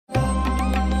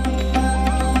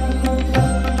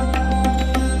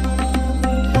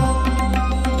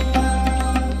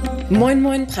Moin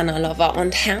Moin Prana Lover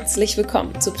und herzlich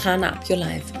willkommen zu Prana Up Your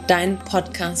Life, dein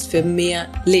Podcast für mehr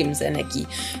Lebensenergie.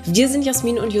 Wir sind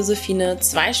Jasmin und Josephine,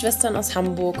 zwei Schwestern aus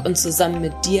Hamburg und zusammen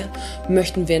mit dir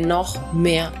möchten wir noch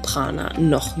mehr Prana,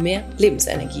 noch mehr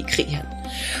Lebensenergie kreieren.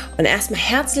 Und erstmal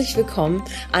herzlich willkommen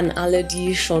an alle,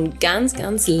 die schon ganz,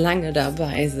 ganz lange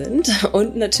dabei sind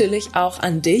und natürlich auch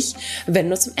an dich, wenn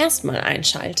du zum ersten Mal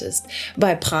einschaltest.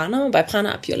 Bei Prana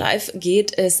Up Your Life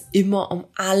geht es immer um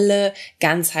alle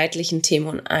ganzheitlichen Themen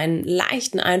und einen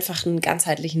leichten, einfachen,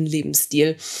 ganzheitlichen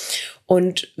Lebensstil.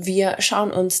 Und wir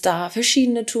schauen uns da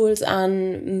verschiedene Tools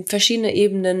an, verschiedene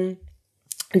Ebenen,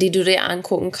 die du dir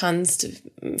angucken kannst.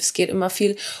 Es geht immer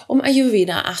viel um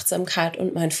Ayurveda, Achtsamkeit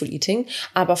und Mindful Eating,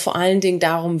 aber vor allen Dingen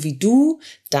darum, wie du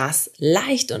das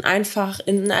leicht und einfach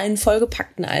in einen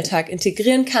vollgepackten Alltag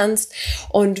integrieren kannst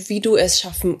und wie du es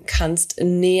schaffen kannst,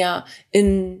 näher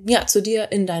zu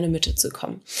dir in deine Mitte zu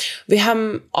kommen. Wir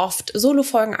haben oft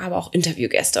Solo-Folgen, aber auch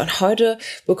Interviewgäste und heute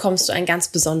bekommst du einen ganz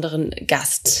besonderen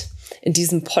Gast in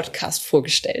diesem Podcast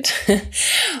vorgestellt.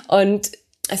 Und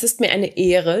es ist mir eine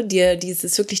Ehre, dir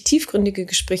dieses wirklich tiefgründige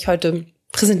Gespräch heute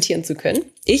präsentieren zu können.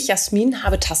 Ich, Jasmin,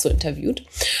 habe Tasso interviewt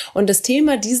und das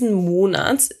Thema diesen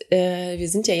Monats, wir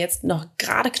sind ja jetzt noch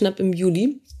gerade knapp im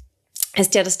Juli,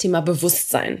 ist ja das Thema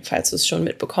Bewusstsein, falls du es schon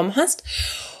mitbekommen hast.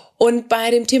 Und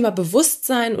bei dem Thema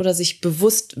Bewusstsein oder sich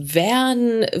bewusst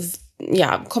werden,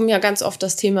 kommen ja ganz oft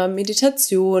das Thema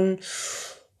Meditation,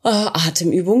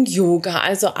 Atemübung, Yoga,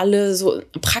 also alle so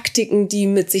Praktiken, die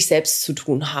mit sich selbst zu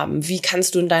tun haben. Wie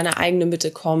kannst du in deine eigene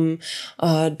Mitte kommen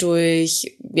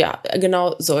durch,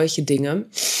 genau solche Dinge.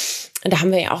 Da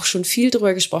haben wir ja auch schon viel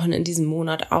drüber gesprochen in diesem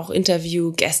Monat, auch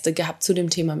Interviewgäste gehabt zu dem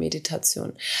Thema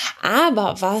Meditation.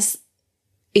 Aber was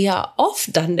eher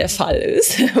oft dann der Fall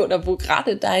ist oder wo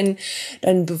gerade dein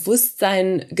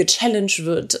Bewusstsein gechallenged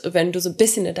wird, wenn du so ein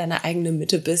bisschen in deiner eigenen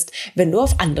Mitte bist, wenn du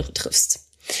auf andere triffst.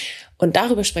 Und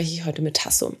darüber spreche ich heute mit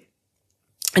Tasso.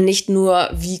 Nicht nur,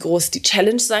 wie groß die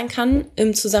Challenge sein kann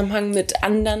im Zusammenhang mit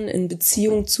anderen, in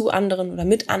Beziehung zu anderen oder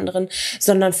mit anderen,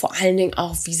 sondern vor allen Dingen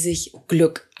auch, wie sich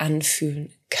Glück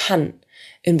anfühlen kann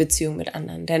in Beziehung mit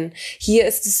anderen. Denn hier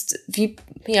ist es wie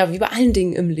bei allen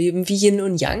Dingen im Leben, wie Yin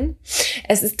und Yang.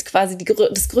 Es ist quasi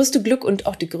das größte Glück und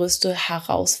auch die größte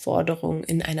Herausforderung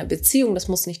in einer Beziehung. Das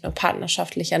muss nicht nur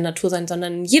partnerschaftlicher Natur sein,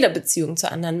 sondern in jeder Beziehung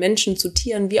zu anderen Menschen, zu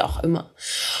Tieren, wie auch immer.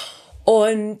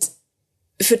 Und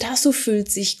für Tasso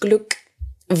fühlt sich Glück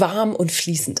warm und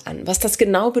fließend an. Was das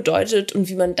genau bedeutet und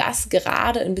wie man das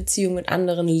gerade in Beziehung mit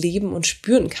anderen leben und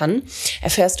spüren kann,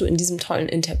 erfährst du in diesem tollen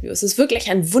Interview. Es ist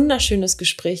wirklich ein wunderschönes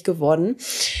Gespräch geworden.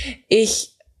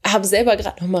 Ich habe selber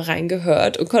gerade noch mal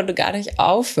reingehört und konnte gar nicht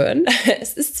aufhören.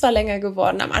 Es ist zwar länger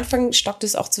geworden, am Anfang stockt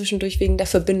es auch zwischendurch wegen der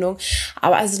Verbindung,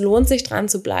 aber es lohnt sich dran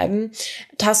zu bleiben.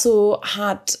 Tasso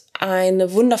hat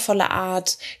eine wundervolle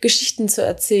Art, Geschichten zu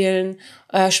erzählen,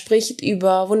 spricht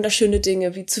über wunderschöne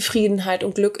Dinge wie Zufriedenheit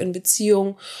und Glück in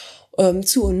Beziehung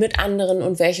zu und mit anderen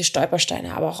und welche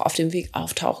Stolpersteine aber auch auf dem Weg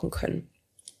auftauchen können.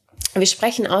 Wir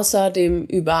sprechen außerdem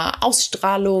über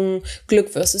Ausstrahlung, Glück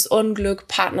versus Unglück,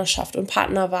 Partnerschaft und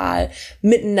Partnerwahl,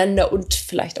 miteinander und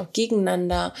vielleicht auch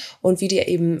gegeneinander und wie dir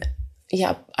eben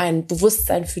ein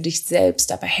Bewusstsein für dich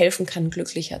selbst dabei helfen kann,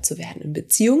 glücklicher zu werden in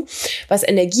Beziehung. Was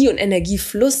Energie und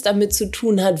Energiefluss damit zu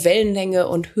tun hat, Wellenlänge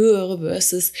und höhere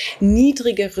versus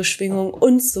niedrigere Schwingung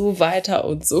und so weiter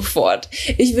und so fort.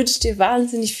 Ich wünsche dir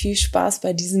wahnsinnig viel Spaß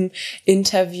bei diesem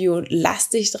Interview. Lass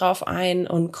dich drauf ein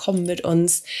und komm mit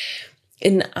uns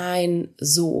in ein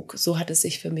Sog. So hat es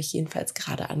sich für mich jedenfalls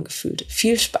gerade angefühlt.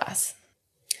 Viel Spaß!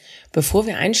 Bevor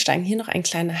wir einsteigen, hier noch ein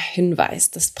kleiner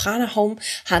Hinweis. Das Prana Home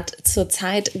hat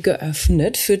zurzeit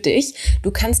geöffnet für dich.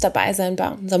 Du kannst dabei sein bei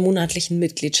unserer monatlichen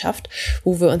Mitgliedschaft,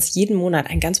 wo wir uns jeden Monat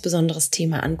ein ganz besonderes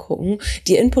Thema angucken,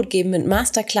 dir Input geben mit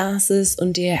Masterclasses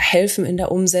und dir helfen in der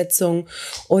Umsetzung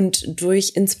und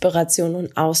durch Inspiration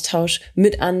und Austausch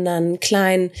mit anderen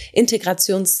kleinen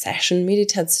Integrationssession,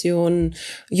 Meditation,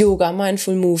 Yoga,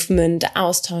 Mindful Movement,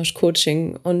 Austausch,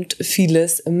 Coaching und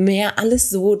vieles mehr. Alles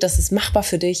so, dass es machbar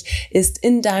für dich ist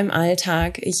in deinem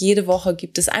Alltag. Jede Woche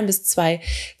gibt es 1 bis 2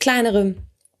 kleinere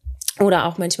oder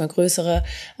auch manchmal größere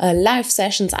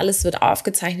Live-Sessions. Alles wird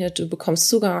aufgezeichnet. Du bekommst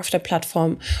Zugang auf der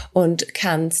Plattform und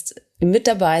kannst mit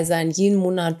dabei sein, jeden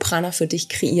Monat Prana für dich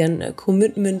kreieren,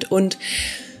 Commitment und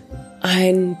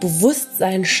ein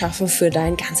Bewusstsein schaffen für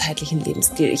deinen ganzheitlichen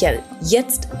Lebensstil. Ja,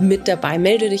 jetzt mit dabei.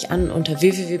 Melde dich an unter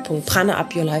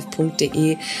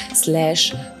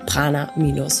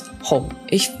www.pranaupyourlife.de/prana-home.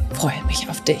 Ich freue mich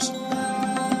auf dich.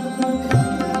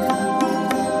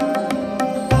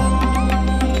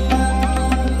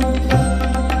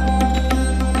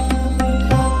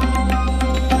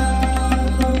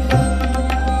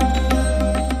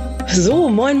 So,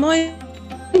 moin, moin,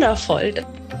 wundervoll.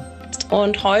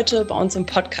 Und heute bei uns im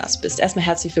Podcast bist. Erstmal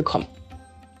herzlich willkommen.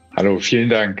 Hallo, vielen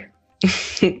Dank.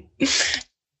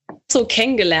 So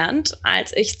kennengelernt,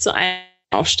 als ich zu einer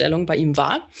Aufstellung bei ihm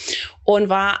war und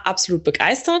war absolut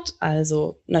begeistert.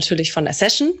 Also natürlich von der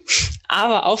Session,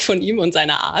 aber auch von ihm und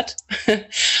seiner Art.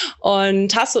 Und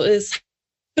Tasso ist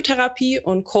Therapie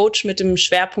und Coach mit dem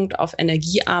Schwerpunkt auf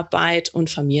Energiearbeit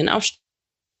und Familienaufstellung.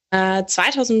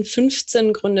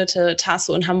 2015 gründete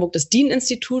Tasso in Hamburg das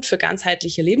DIN-Institut für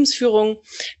ganzheitliche Lebensführung,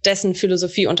 dessen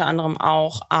Philosophie unter anderem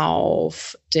auch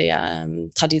auf der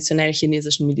traditionell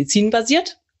chinesischen Medizin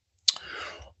basiert.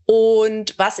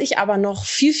 Und was ich aber noch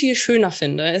viel, viel schöner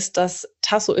finde, ist, dass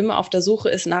Tasso immer auf der Suche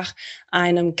ist nach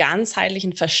einem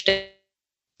ganzheitlichen,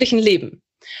 verständlichen Leben.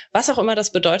 Was auch immer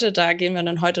das bedeutet, da gehen wir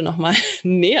dann heute nochmal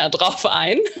näher drauf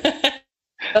ein.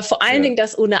 Vor allen Dingen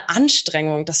das ohne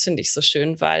Anstrengung, das finde ich so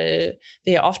schön, weil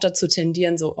wir ja oft dazu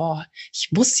tendieren, so, ich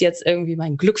muss jetzt irgendwie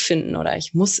mein Glück finden oder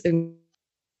ich muss irgendwie,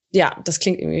 ja, das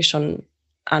klingt irgendwie schon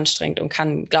anstrengend und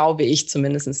kann, glaube ich,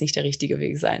 zumindest nicht der richtige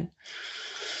Weg sein.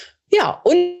 Ja,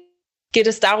 und geht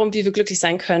es darum, wie wir glücklich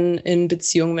sein können in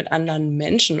Beziehungen mit anderen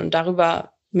Menschen, und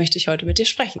darüber möchte ich heute mit dir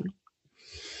sprechen.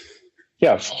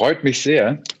 Ja, freut mich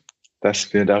sehr,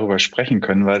 dass wir darüber sprechen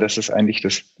können, weil das ist eigentlich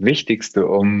das Wichtigste,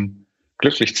 um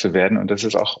glücklich zu werden. Und das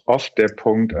ist auch oft der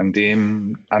Punkt, an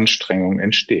dem Anstrengung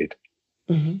entsteht,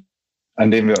 an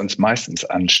dem wir uns meistens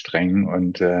anstrengen.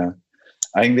 Und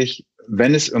eigentlich,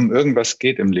 wenn es um irgendwas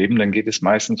geht im Leben, dann geht es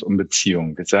meistens um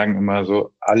Beziehungen. Wir sagen immer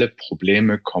so, alle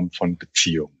Probleme kommen von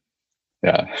Beziehungen.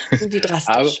 Ja. Wie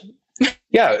drastisch.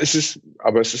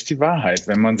 Aber es ist die Wahrheit.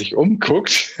 Wenn man sich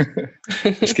umguckt,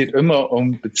 es geht immer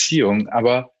um Beziehungen.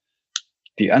 Aber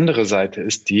die andere Seite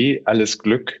ist alles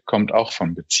Glück kommt auch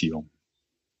von Beziehungen.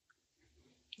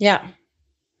 Ja,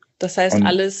 das heißt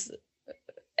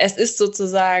es ist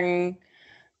sozusagen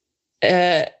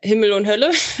Himmel und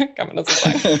Hölle, kann man das so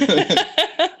sagen?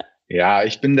 Ja,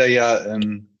 ich bin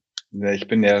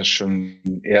ja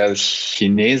schon eher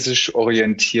chinesisch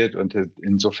orientiert und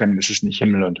insofern ist es nicht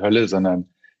Himmel und Hölle, sondern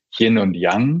Yin und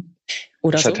Yang.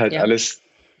 Oder es hat halt alles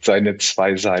seine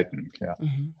zwei Seiten. Ja.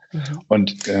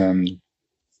 Und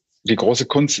die große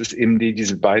Kunst ist eben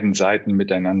diese beiden Seiten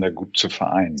miteinander gut zu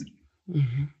vereinen.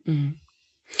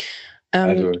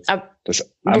 Also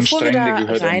das Anstrengende bevor wir da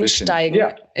gehört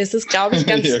reinsteigen, ist es, glaube ich,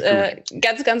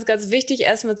 ganz wichtig,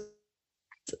 erstmal,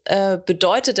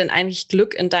 bedeutet denn eigentlich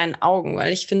Glück in deinen Augen?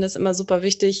 Weil ich finde es immer super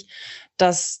wichtig,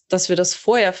 dass wir das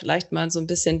vorher vielleicht mal so ein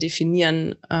bisschen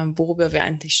definieren, worüber wir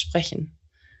eigentlich sprechen.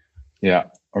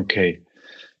 Ja, okay.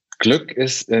 Glück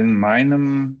ist in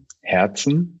meinem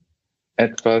Herzen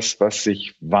etwas, was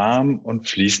sich warm und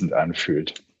fließend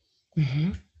anfühlt.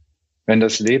 Wenn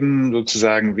das Leben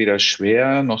sozusagen weder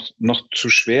schwer, noch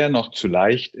zu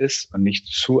leicht ist und nicht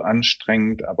zu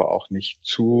anstrengend, aber auch nicht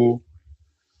zu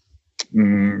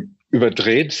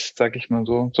überdreht, sag ich mal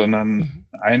so, sondern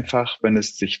einfach, wenn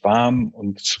es sich warm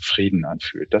und zufrieden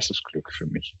anfühlt. Das ist Glück für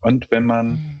mich. Und wenn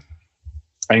man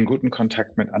einen guten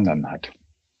Kontakt mit anderen hat.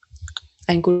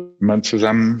 Wenn man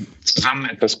zusammen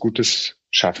etwas Gutes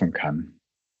schaffen kann.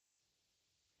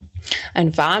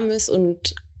 Ein warmes,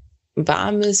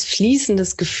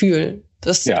 fließendes Gefühl.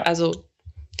 Das also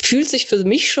fühlt sich für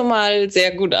mich schon mal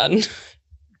sehr gut an.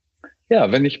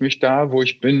 Ja, wenn ich mich da, wo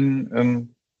ich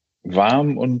bin,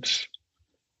 warm und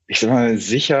ich sag mal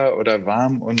sicher oder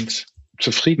warm und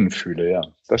zufrieden fühle, ja.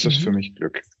 Das ist für mich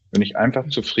Glück. Wenn ich einfach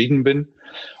zufrieden bin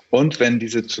und wenn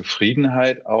diese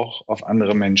Zufriedenheit auch auf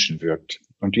andere Menschen wirkt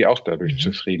und die auch dadurch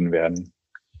zufrieden werden.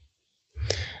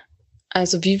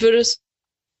 Also wie würdest du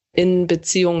in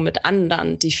Beziehungen mit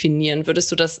anderen definieren? Würdest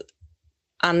du das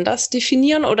anders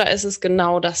definieren oder ist es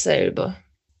genau dasselbe?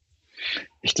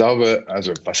 Ich glaube,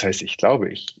 also was heißt ich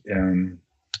glaube?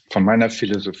 Von meiner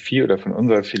Philosophie oder von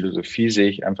unserer Philosophie sehe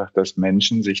ich einfach, dass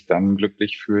Menschen sich dann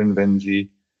glücklich fühlen, wenn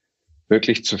sie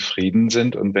wirklich zufrieden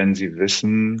sind und wenn sie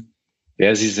wissen,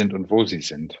 wer sie sind und wo sie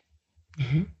sind.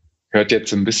 Hört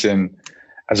jetzt ein bisschen,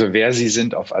 also wer sie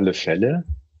sind auf alle Fälle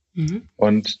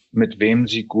und mit wem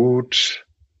sie gut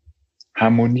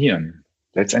harmonieren.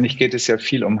 Letztendlich geht es ja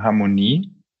viel um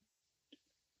Harmonie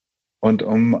und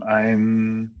um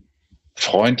ein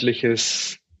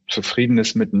freundliches,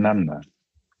 zufriedenes Miteinander.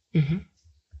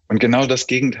 Und genau das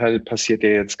Gegenteil passiert ja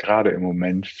jetzt gerade im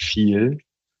Moment viel.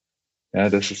 Ja,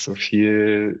 dass es so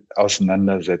viel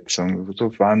Auseinandersetzung,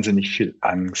 so wahnsinnig viel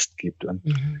Angst gibt. Und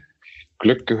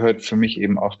Glück gehört für mich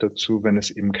eben auch dazu, wenn es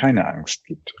eben keine Angst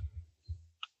gibt.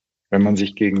 Wenn man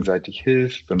sich gegenseitig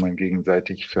hilft, wenn man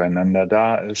gegenseitig füreinander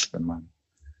da ist, wenn man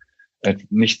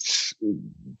nichts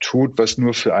tut, was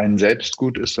nur für einen selbst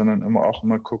gut ist, sondern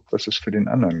immer guckt, was ist für den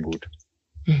anderen gut.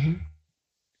 Mhm.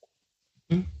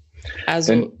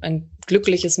 Also ein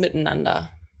glückliches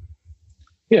Miteinander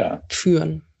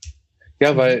führen.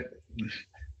 Ja, weil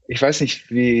ich weiß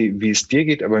nicht, wie es dir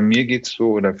geht, aber mir geht es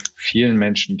so, oder vielen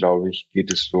Menschen, glaube ich,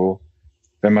 geht es so,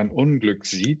 wenn man Unglück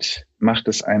sieht, macht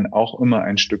es einen auch immer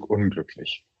ein Stück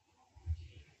unglücklich.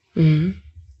 Mhm.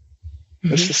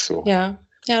 Das ist so. Ja,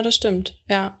 das stimmt.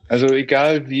 Ja. Also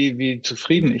egal, wie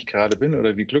zufrieden ich gerade bin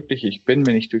oder wie glücklich ich bin,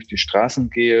 wenn ich durch die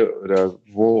Straßen gehe oder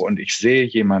wo und ich sehe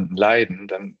jemanden leiden,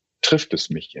 dann trifft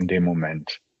es mich in dem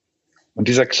Moment. Und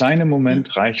dieser kleine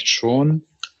Moment reicht schon,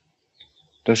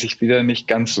 dass ich wieder nicht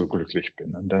ganz so glücklich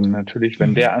bin. Und dann natürlich,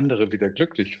 wenn der andere wieder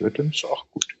glücklich wird, dann ist es auch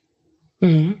gut.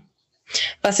 Mhm.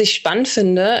 Was ich spannend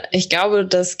finde, ich glaube,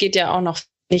 das geht ja auch noch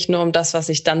nicht nur um das, was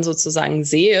ich dann sozusagen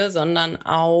sehe, sondern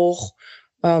auch,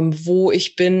 wo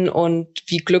ich bin und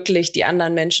wie glücklich die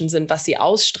anderen Menschen sind, was sie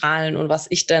ausstrahlen und was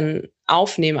ich dann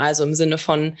aufnehme, also im Sinne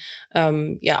von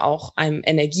ja auch einem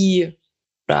Energie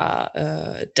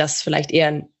oder das vielleicht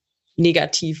eher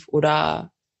negativ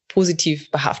oder positiv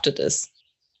behaftet ist,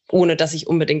 ohne dass ich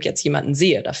unbedingt jetzt jemanden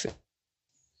sehe dafür.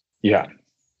 Ja,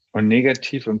 und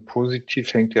negativ und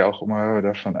positiv hängt ja auch immer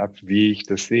davon ab, wie ich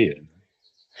das sehe.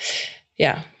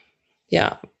 Ja,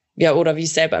 oder wie ich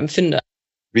es selber empfinde.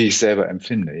 Wie ich selber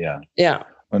empfinde, ja. Ja,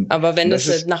 und aber wenn das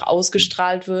das nach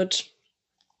ausgestrahlt wird,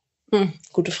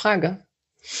 gute Frage.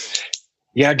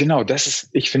 Ja, genau,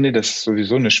 ich finde, das ist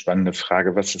sowieso eine spannende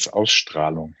Frage. Was ist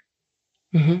Ausstrahlung?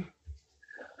 Mhm.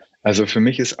 Also für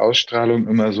mich ist Ausstrahlung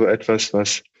immer so etwas,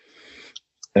 was,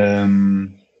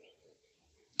 wenn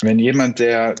jemand,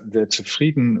 der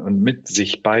zufrieden und mit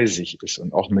sich bei sich ist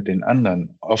und auch mit den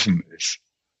anderen offen ist,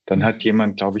 dann hat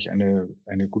jemand, glaube ich,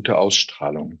 eine gute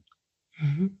Ausstrahlung.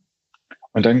 Mhm.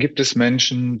 Und dann gibt es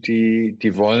Menschen,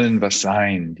 die wollen was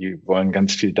sein, die wollen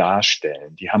ganz viel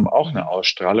darstellen. Die haben auch eine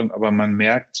Ausstrahlung, aber man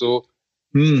merkt so,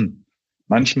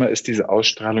 manchmal ist diese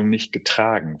Ausstrahlung nicht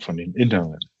getragen von dem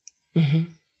Inneren.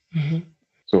 Mhm. Mhm.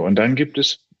 So, und dann gibt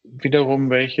es wiederum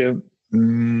welche,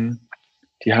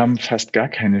 die haben fast gar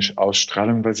keine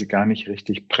Ausstrahlung, weil sie gar nicht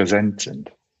richtig präsent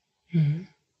sind,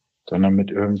 sondern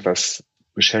mit irgendwas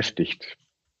beschäftigt.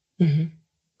 Mhm.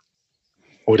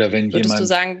 Oder wenn Würdest jemand... du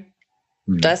sagen,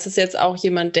 da ist es jetzt auch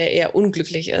jemand, der eher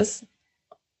unglücklich ist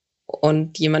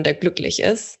und jemand, der glücklich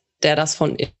ist, der das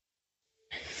von...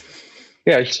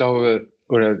 Ja, ich glaube,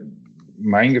 oder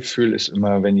mein Gefühl ist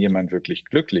immer, wenn jemand wirklich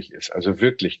glücklich ist, also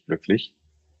wirklich glücklich,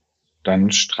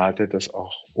 dann strahlt er das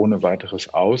auch ohne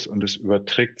weiteres aus und es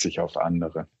überträgt sich auf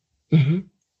andere. Mhm.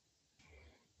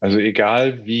 Also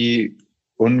egal, wie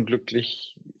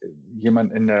unglücklich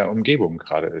jemand in der Umgebung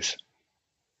gerade ist.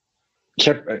 Ich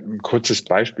habe ein kurzes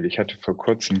Beispiel. Ich hatte vor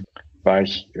kurzem, war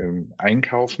ich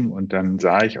einkaufen und dann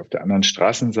sah ich auf der anderen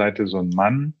Straßenseite so einen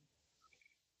Mann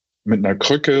mit einer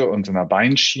Krücke und so einer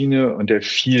Beinschiene und der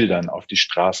fiel dann auf die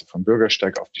Straße, vom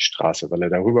Bürgersteig auf die Straße, weil er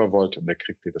darüber wollte und der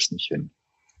kriegte das nicht hin.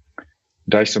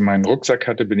 Und da ich so meinen Rucksack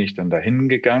hatte, bin ich dann dahin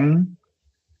gegangen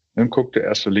und guckte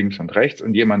erst so links und rechts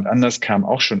und jemand anders kam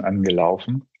auch schon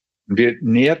angelaufen. Und wir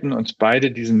näherten uns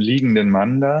beide diesem liegenden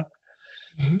Mann da.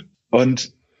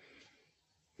 Und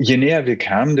je näher wir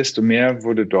kamen, desto mehr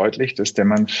wurde deutlich, dass der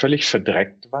Mann völlig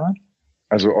verdreckt war,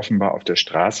 also offenbar auf der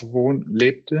Straße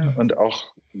lebte und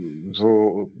auch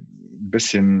so ein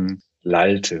bisschen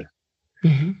lallte.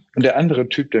 Und der andere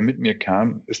Typ, der mit mir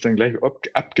kam, ist dann gleich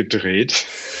abgedreht.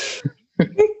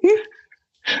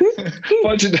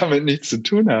 Wollte damit nichts zu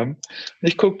tun haben.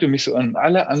 Ich guckte mich so an,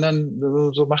 alle anderen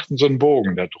so machten so einen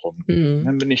Bogen da drum. Und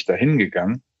dann bin ich da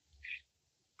hingegangen,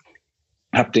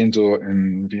 hab den so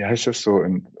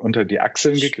unter die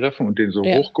Achseln gegriffen und den so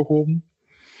hochgehoben.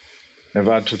 Er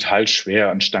war total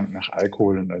schwer und stank nach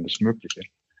Alkohol und alles Mögliche.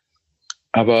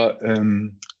 Aber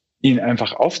ihn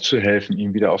einfach aufzuhelfen,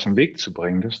 ihn wieder auf den Weg zu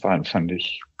bringen,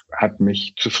 hat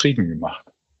mich zufrieden gemacht.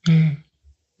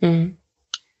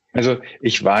 Also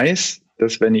ich weiß,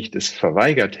 dass wenn ich das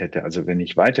verweigert hätte, also wenn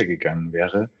ich weitergegangen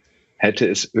wäre, hätte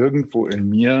es irgendwo in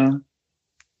mir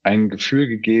ein Gefühl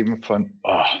gegeben von,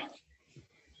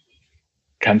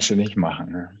 kannst du nicht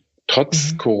machen. Ne?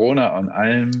 Trotz Corona und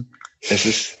allem, es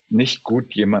ist nicht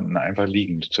gut, jemanden einfach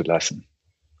liegen zu lassen.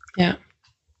 Ja,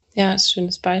 ist ein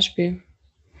schönes Beispiel.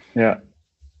 Ja.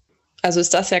 Also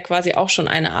ist das ja quasi auch schon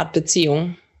eine Art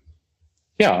Beziehung.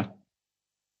 Ja.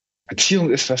 Beziehung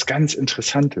ist was ganz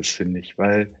Interessantes, finde ich,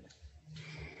 weil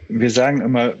wir sagen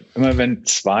immer wenn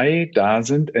zwei da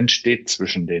sind, entsteht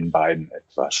zwischen den beiden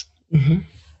etwas.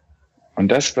 Und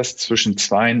das, was zwischen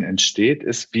zweien entsteht,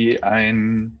 ist wie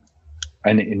eine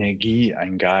Energie,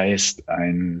 ein Geist,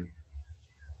 ein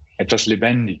etwas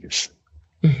Lebendiges.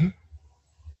 Mhm.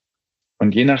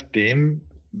 Und je nachdem,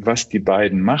 was die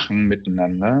beiden machen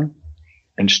miteinander,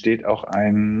 entsteht auch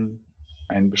ein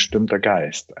bestimmter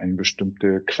Geist, eine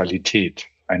bestimmte Qualität,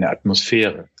 eine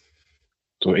Atmosphäre.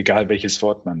 So egal, welches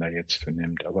Wort man da jetzt für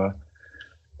nimmt. Aber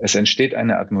es entsteht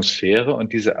eine Atmosphäre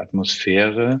und diese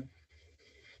Atmosphäre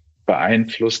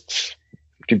beeinflusst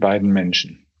die beiden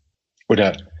Menschen.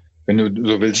 Oder wenn du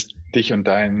so willst, dich und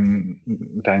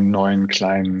deinen neuen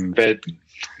kleinen Welpen.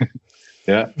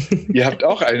 Ja, ihr habt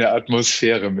auch eine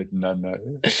Atmosphäre miteinander.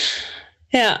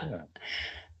 Ja.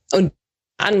 Und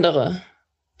andere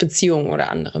Beziehungen oder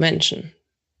andere Menschen.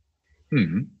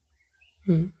 Mhm.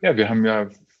 Mhm. Ja, wir haben ja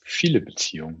viele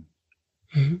Beziehungen.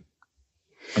 Mhm.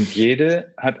 Und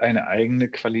jede hat eine eigene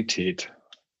Qualität.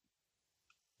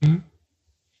 Mhm.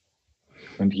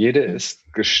 Und jede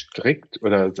ist gestrickt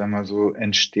oder sagen wir so,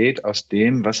 entsteht aus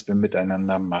dem, was wir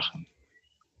miteinander machen.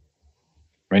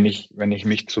 Wenn ich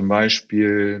mich zum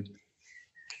Beispiel,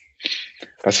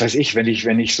 was weiß ich,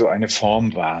 wenn ich so eine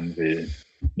Form wahren will,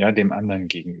 ja, dem anderen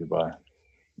gegenüber,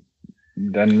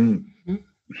 dann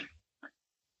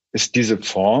ist diese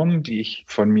Form, die ich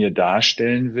von mir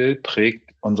darstellen will,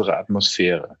 prägt unsere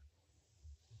Atmosphäre.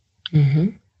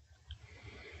 Mhm.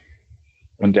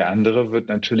 Und der andere wird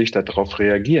natürlich darauf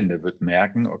reagieren. Der wird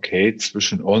merken, okay,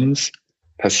 zwischen uns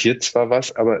passiert zwar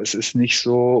was, aber es ist nicht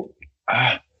so,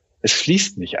 es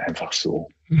fließt nicht einfach so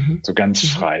ganz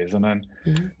frei, sondern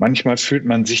manchmal fühlt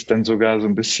man sich dann sogar so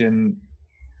ein bisschen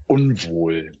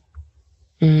unwohl.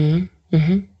 Mhm.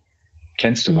 Mhm.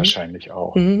 Kennst du wahrscheinlich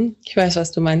auch. Mhm. Ich weiß,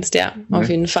 was du meinst, ja, auf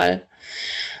jeden Fall.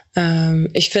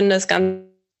 Ich finde es ganz,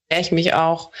 ich mich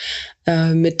auch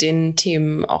mit den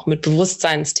Themen, auch mit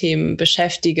Bewusstseinsthemen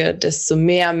beschäftige, desto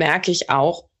mehr merke ich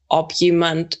auch, ob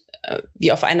jemand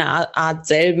wie auf einer Art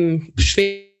selben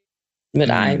schwebt mit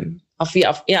einem.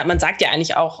 Man sagt ja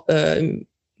eigentlich auch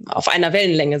auf einer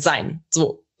Wellenlänge sein.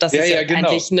 So, das ist ja genau.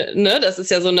 eigentlich, ne, das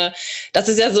ist ja das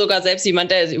ist ja sogar selbst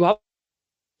jemand, der überhaupt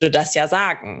würde das ja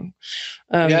sagen.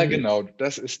 Ja, genau,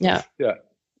 das ist das.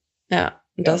 Ja,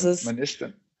 das ist. Man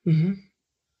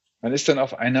ist dann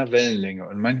auf einer Wellenlänge.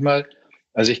 Und manchmal,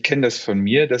 also ich kenne das von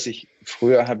mir,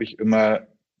 früher habe ich immer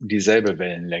dieselbe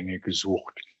Wellenlänge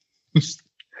gesucht.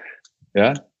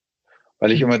 Ja,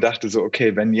 weil ich immer dachte so,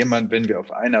 okay, wenn wir auf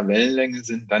einer Wellenlänge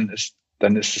sind, dann ist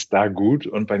es da gut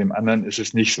und bei dem anderen ist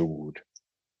es nicht so gut.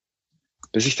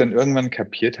 Bis ich dann irgendwann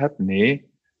kapiert habe, nee,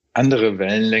 andere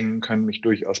Wellenlängen können mich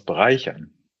durchaus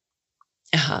bereichern.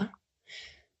 Aha.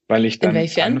 Weil ich dann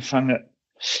Inwiefern? anfange,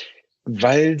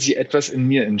 weil sie etwas in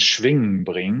mir in Schwingen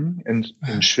bringen,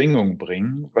 in Schwingung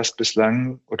bringen, was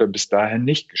bislang oder bis dahin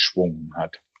nicht geschwungen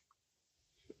hat.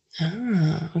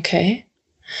 Ah, okay.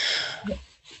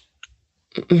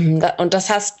 Und das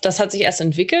hat sich erst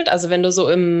entwickelt? Also wenn du so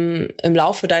im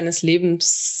Laufe deines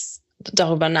Lebens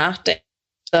darüber nachdenkst,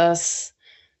 dass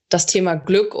das Thema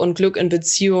Glück und Glück in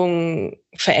Beziehungen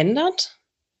verändert?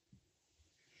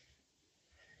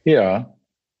 Ja,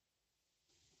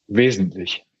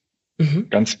 wesentlich.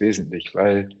 Ganz wesentlich,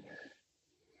 weil,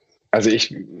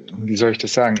 wie soll ich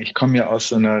das sagen? Ich komme ja aus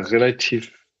so einer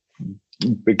relativ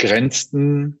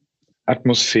begrenzten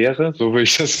Atmosphäre, so würde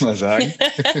ich das mal sagen.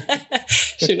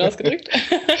 Schön ausgedrückt.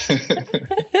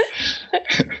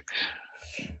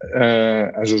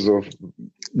 Also so,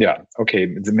 ja, okay,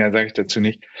 mehr sage ich dazu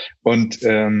nicht. Und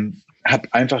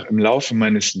habe einfach im Laufe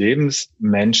meines Lebens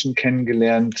Menschen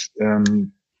kennengelernt,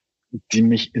 die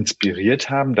mich inspiriert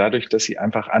haben, dadurch, dass sie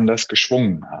einfach anders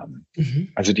geschwungen haben.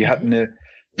 Also die hatten eine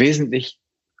wesentlich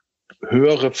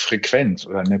höhere Frequenz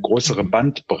oder eine größere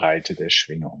Bandbreite der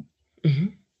Schwingung.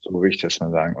 So würde ich das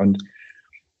mal sagen. Und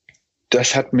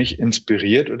das hat mich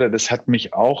inspiriert oder das hat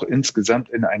mich auch insgesamt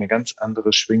in eine ganz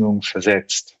andere Schwingung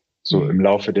versetzt, so im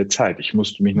Laufe der Zeit. Ich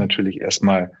musste mich natürlich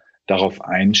erstmal darauf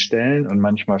einstellen und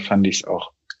manchmal fand ich es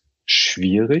auch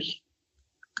schwierig,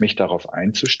 mich darauf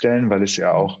einzustellen, weil es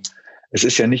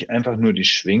ist ja nicht einfach nur die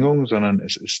Schwingung, sondern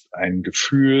es ist ein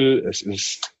Gefühl,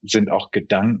 sind auch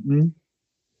Gedanken.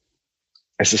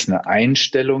 Es ist eine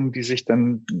Einstellung, die sich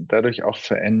dann dadurch auch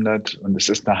verändert und es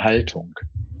ist eine Haltung,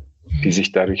 die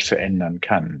sich dadurch verändern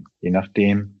kann, je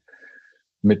nachdem,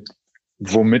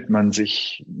 womit man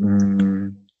sich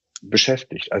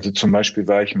beschäftigt. Also zum Beispiel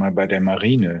war ich mal bei der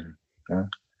Marine, ja,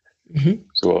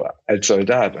 so als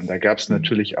Soldat und da gab es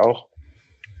natürlich auch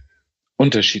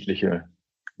unterschiedliche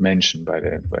Menschen bei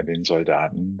den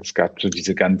Soldaten. Es gab so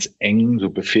diese ganz engen,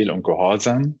 so Befehl und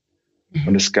Gehorsam.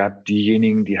 Und es gab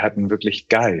diejenigen, die hatten wirklich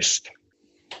Geist.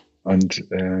 Und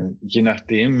je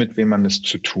nachdem, mit wem man es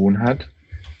zu tun hat,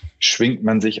 schwingt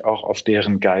man sich auch auf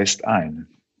deren Geist ein.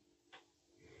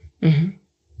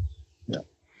 Ja.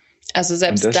 Also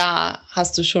selbst da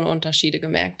hast du schon Unterschiede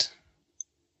gemerkt.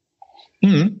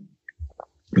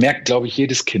 Merkt, glaube ich,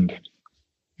 jedes Kind.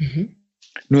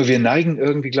 Nur wir neigen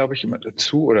irgendwie, glaube ich, immer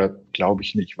dazu, oder glaube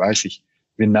ich nicht, weiß ich,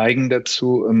 wir neigen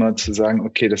dazu, immer zu sagen,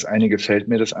 okay, das eine gefällt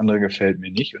mir, das andere gefällt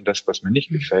mir nicht und das, was mir nicht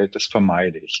gefällt, das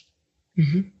vermeide ich.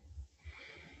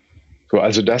 So,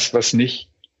 also das, was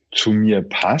nicht zu mir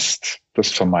passt,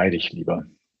 das vermeide ich lieber.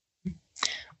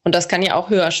 Und das kann ja auch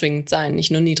höher schwingend sein,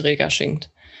 nicht nur niedriger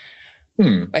schwingend.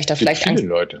 Weil ich da vielleicht viele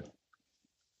Leute.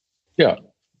 Ja,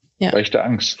 weil ich da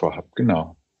Angst vor habe,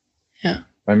 genau. Ja.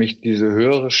 Weil mich diese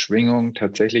höhere Schwingung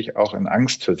tatsächlich auch in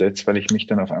Angst versetzt, weil ich mich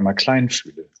dann auf einmal klein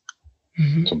fühle.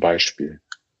 Zum Beispiel.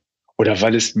 Oder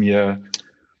weil es mir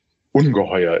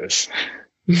ungeheuer ist.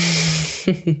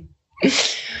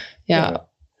 Ja.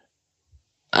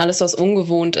 Alles, was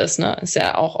ungewohnt ist, ne, ist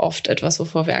ja auch oft etwas,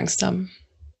 wovor wir Angst haben.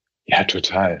 Ja,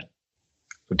 total.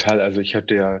 Total. Also ich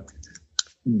hatte ja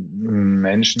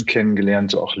Menschen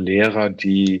kennengelernt, so auch Lehrer,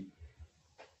 die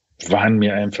waren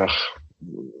mir einfach,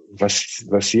 was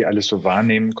sie alles so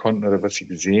wahrnehmen konnten oder was sie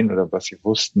gesehen oder was sie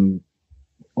wussten,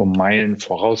 um Meilen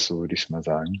voraus, so würde ich es mal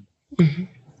sagen.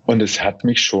 Und es hat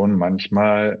mich schon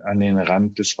manchmal an den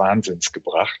Rand des Wahnsinns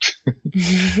gebracht.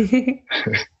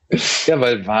 Ja,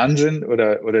 weil Wahnsinn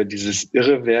oder dieses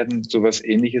Irrewerden sowas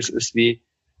Ähnliches ist wie,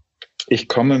 ich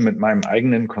komme mit meinem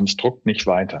eigenen Konstrukt nicht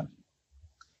weiter.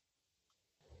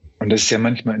 Und das ist ja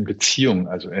manchmal in Beziehungen,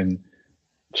 also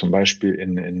zum Beispiel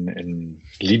in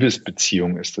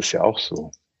Liebesbeziehungen ist das ja auch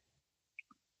so.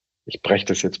 Ich breche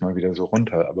das jetzt mal wieder so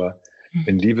runter, aber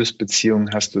in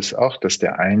Liebesbeziehungen hast du es auch, dass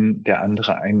der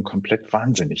andere einen komplett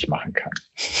wahnsinnig machen kann.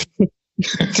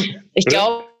 Ich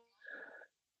glaube,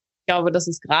 das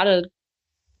ist gerade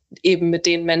eben mit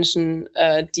den Menschen,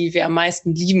 die wir am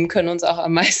meisten lieben, können uns auch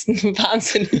am meisten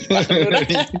wahnsinnig machen, oder?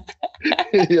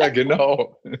 Ja,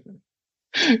 genau.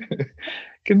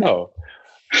 Genau.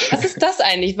 Was ist das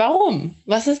eigentlich? Warum?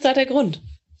 Was ist da der Grund?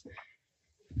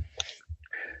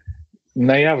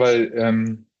 Naja,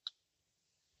 weil,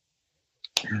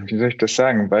 wie soll ich das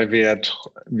sagen? Weil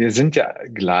wir sind ja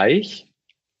gleich,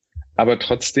 aber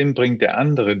trotzdem bringt der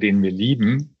andere, den wir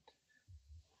lieben,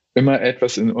 immer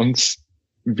etwas in uns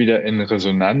wieder in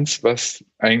Resonanz, was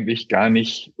eigentlich gar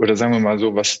nicht, oder sagen wir mal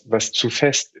so, was zu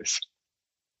fest ist.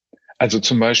 Also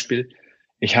zum Beispiel,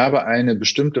 ich habe eine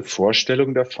bestimmte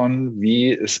Vorstellung davon,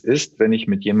 wie es ist, wenn ich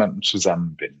mit jemandem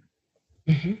zusammen bin.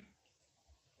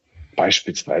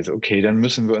 Beispielsweise, okay, dann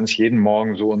müssen wir uns jeden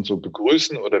Morgen so und so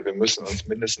begrüßen oder wir müssen uns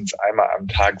mindestens einmal am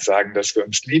Tag sagen, dass wir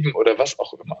uns lieben oder was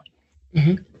auch immer.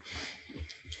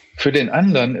 Für den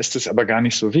anderen ist es aber gar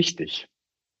nicht so wichtig.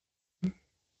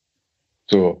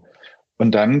 So.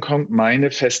 Und dann kommt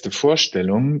meine feste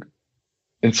Vorstellung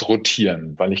ins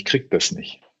Rotieren, weil ich krieg das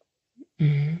nicht.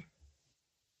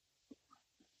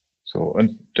 So.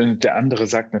 Und dann der andere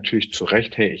sagt natürlich zu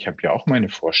Recht, hey, ich habe ja auch meine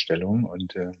Vorstellung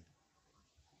und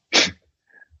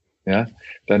ja,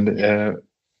 dann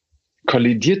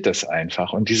kollidiert das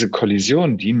einfach. Und diese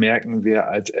Kollision, die merken wir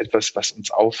als etwas, was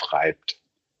uns aufreibt.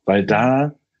 Weil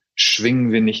da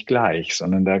schwingen wir nicht gleich,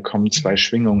 sondern da kommen zwei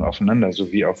Schwingungen aufeinander,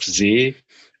 so wie auf See.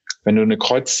 Wenn du eine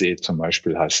Kreuzsee zum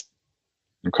Beispiel hast,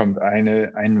 dann kommt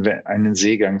ein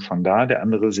Seegang von da, der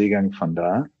andere Seegang von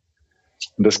da.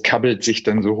 Und das kabbelt sich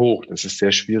dann so hoch. Das ist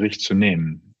sehr schwierig zu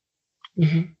nehmen.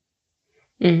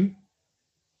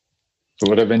 So,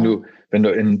 oder wenn du in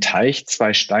einen Teich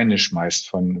zwei Steine schmeißt,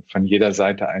 von jeder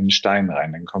Seite einen Stein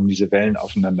rein, dann kommen diese Wellen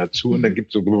aufeinander zu und dann gibt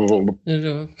es so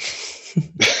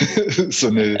so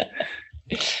eine,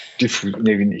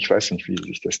 ich weiß nicht, wie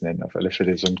sich das nennt, auf alle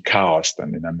Fälle so ein Chaos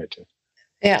dann in der Mitte.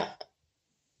 Ja.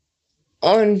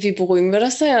 Und wie beruhigen wir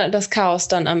das Chaos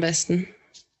dann am besten?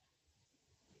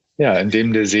 Ja,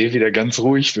 indem der See wieder ganz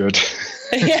ruhig wird.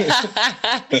 Ja.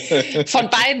 Von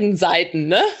beiden Seiten,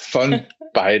 ne? Von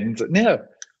beiden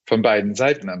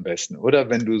Seiten am besten. Oder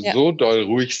wenn du so doll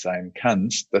ruhig sein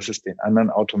kannst, dass es den anderen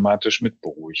automatisch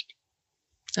mitberuhigt.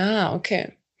 Ah,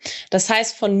 okay. Das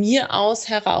heißt, von mir aus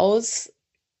heraus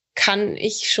kann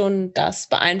ich schon das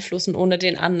beeinflussen, ohne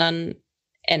den anderen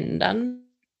ändern?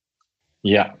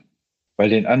 Ja, weil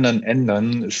den anderen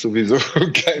ändern ist sowieso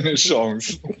keine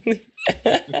Chance.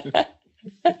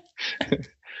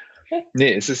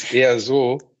 Nee, es ist eher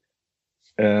so,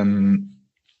 wie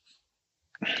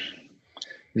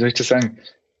soll ich das sagen?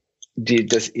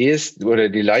 Das erste oder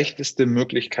die leichteste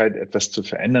Möglichkeit, etwas zu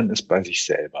verändern, ist bei sich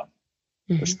selber.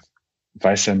 Das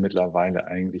weiß ja mittlerweile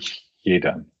eigentlich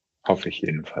jeder. Hoffe ich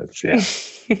jedenfalls sehr.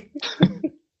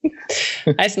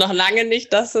 Heißt noch lange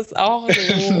nicht, dass es auch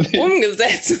so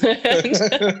umgesetzt wird.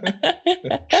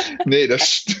 Nee, das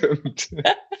stimmt.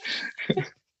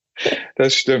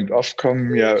 Das stimmt. Oft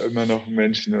kommen ja immer noch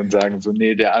Menschen und sagen so,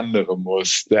 nee, der andere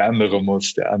muss, der andere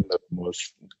muss, der andere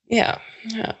muss. Ja.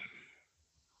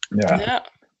 Ja,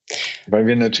 weil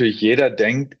wir natürlich, jeder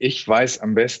denkt, ich weiß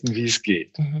am besten, wie es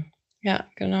geht. Ja,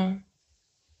 genau.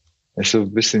 Das ist so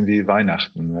ein bisschen wie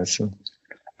Weihnachten, weißt du?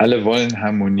 Alle wollen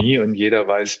Harmonie und jeder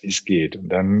weiß, wie es geht. Und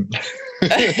dann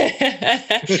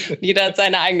Jeder hat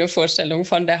seine eigene Vorstellung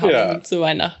von der Harmonie zu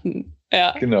Weihnachten.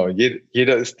 Ja. Genau,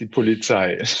 jeder ist die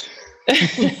Polizei.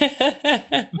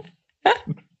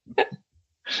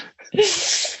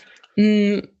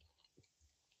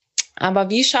 Aber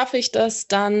wie schaffe ich das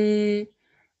dann,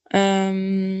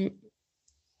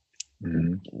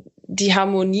 die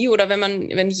Harmonie, oder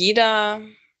wenn jeder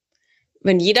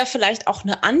vielleicht auch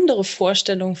eine andere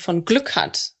Vorstellung von Glück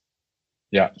hat?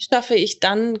 Ja. Wie schaffe ich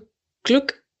dann,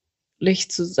 glücklich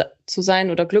zu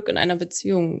sein oder Glück in einer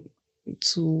Beziehung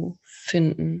zu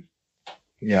finden?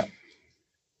 Ja.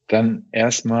 Dann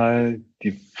erstmal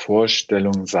die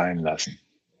Vorstellung sein lassen.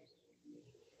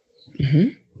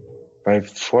 Weil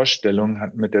Vorstellung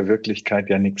hat mit der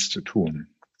Wirklichkeit ja nichts zu tun.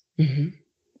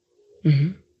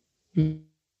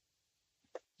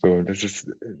 So,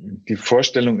 die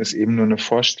Vorstellung ist eben nur eine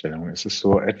Vorstellung. Es ist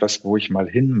so etwas, wo ich mal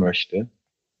hin möchte.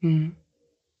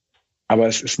 Aber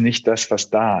es ist nicht das, was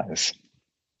da ist.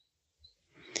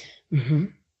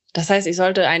 Das heißt, ich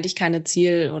sollte eigentlich keine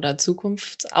Ziel- oder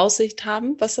Zukunftsaussicht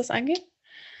haben, was das angeht?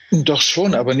 Doch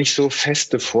schon, aber nicht so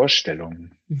feste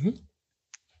Vorstellungen.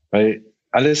 Weil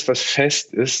alles, was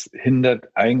fest ist,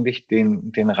 hindert eigentlich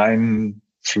den reinen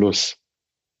Fluss.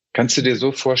 Kannst du dir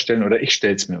so vorstellen, oder ich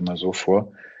stelle es mir immer so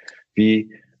vor,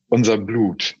 wie unser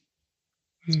Blut.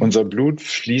 Unser Blut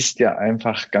fließt ja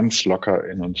einfach ganz locker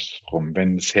in uns rum,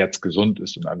 wenn das Herz gesund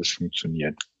ist und alles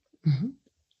funktioniert.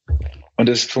 Und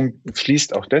es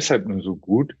fließt auch deshalb nur so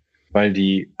gut, weil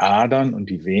die Adern und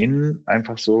die Venen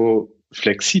einfach so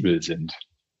flexibel sind.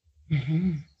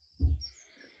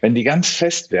 Wenn die ganz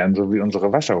fest wären, so wie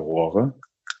unsere Wasserrohre,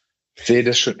 sähe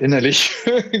das schon innerlich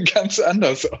ganz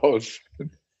anders aus.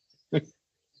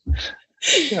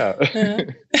 Ja.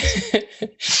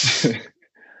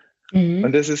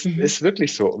 Und das ist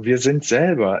wirklich so. Wir sind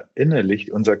selber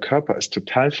innerlich, unser Körper ist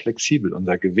total flexibel,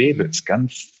 unser Gewebe ist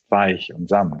ganz weich und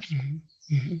sanft.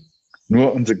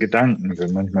 Nur unsere Gedanken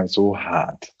sind manchmal so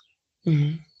hart.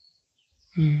 Und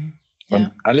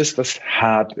alles, was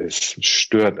hart ist,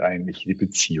 stört eigentlich die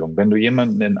Beziehung. Wenn du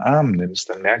jemanden in den Arm nimmst,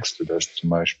 dann merkst du das zum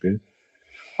Beispiel,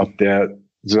 ob der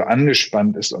so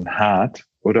angespannt ist und hart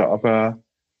oder ob er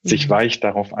sich weich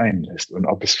darauf einlässt und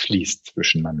ob es fließt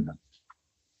zwischeneinander.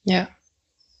 Ja.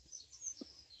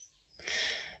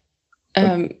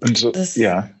 Und so, das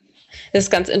ist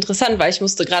ganz interessant, weil ich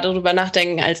musste gerade darüber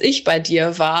nachdenken, als ich bei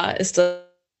dir war, ist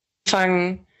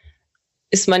man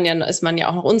ja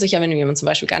auch noch unsicher, wenn du jemanden zum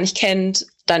Beispiel gar nicht kennt,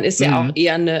 dann ist ja auch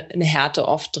eher eine Härte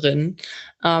oft drin.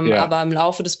 Aber im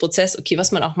Laufe des Prozesses, okay,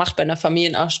 was man auch macht bei einer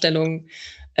Familienausstellung,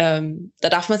 da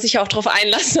darf man sich ja auch drauf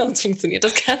einlassen, sonst funktioniert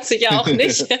das Ganze ja auch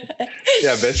nicht.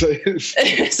 Ja, besser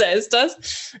ist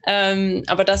das.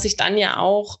 Aber dass sich dann ja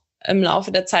auch im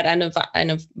Laufe der Zeit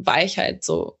eine Weichheit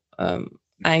so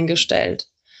eingestellt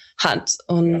hat.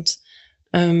 Und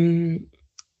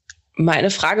meine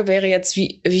Frage wäre jetzt,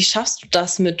 wie schaffst du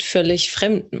das mit völlig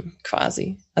Fremden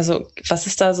quasi? Also was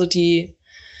ist da so die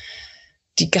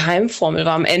Geheimformel?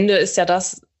 Weil am Ende ist ja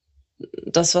das,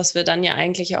 was wir dann ja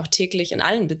eigentlich auch täglich in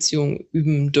allen Beziehungen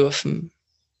üben dürfen.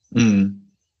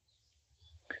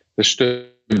 Das stimmt.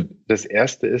 Das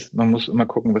Erste ist, man muss immer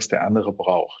gucken, was der andere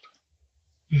braucht.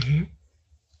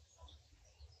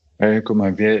 Weil, guck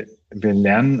mal, wir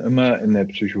lernen immer in der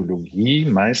Psychologie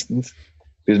meistens,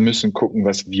 wir müssen gucken,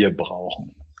 was wir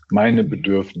brauchen. Meine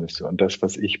Bedürfnisse und das,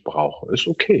 was ich brauche, ist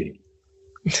okay.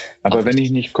 Aber wenn ich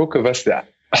nicht gucke, was der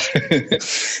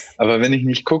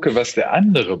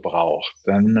andere braucht,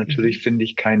 dann natürlich finde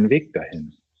ich keinen Weg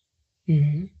dahin.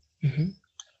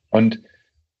 Und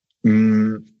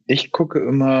ich gucke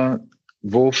immer,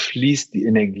 wo fließt die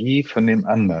Energie von dem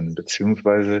anderen,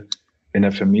 beziehungsweise in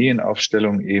der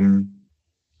Familienaufstellung eben,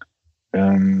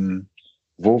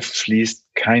 wo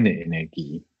fließt keine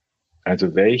Energie?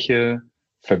 Also welche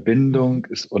Verbindung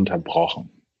ist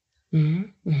unterbrochen?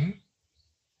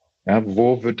 Ja,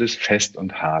 wo wird es fest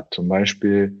und hart? Zum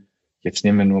Beispiel, jetzt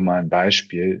nehmen wir nur mal ein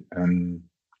Beispiel.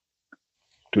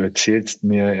 Du erzählst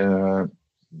mir,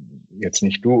 jetzt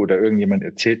nicht du oder irgendjemand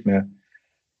erzählt mir,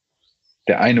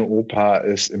 der eine Opa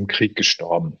ist im Krieg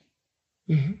gestorben.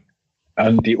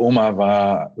 Und die Oma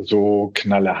war so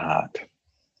knallehart.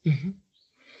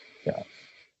 Ja.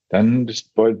 Dann das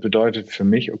bedeutet für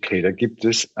mich, okay, da gibt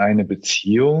es eine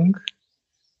Beziehung,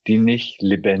 die nicht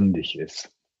lebendig ist.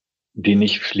 die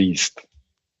nicht fließt.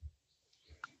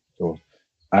 So.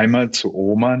 Einmal zu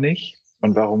Oma nicht.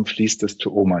 Und warum fließt es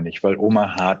zu Oma nicht? Weil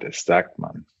Oma hart ist, sagt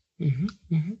man.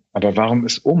 Aber warum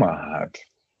ist Oma hart?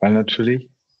 Weil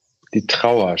natürlich die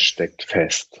Trauer steckt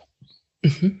fest.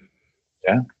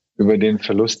 Ja, über den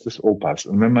Verlust des Opas.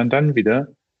 Und wenn man dann wieder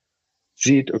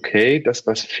sieht, okay, das,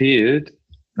 was fehlt,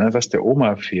 was der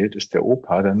Oma fehlt, ist der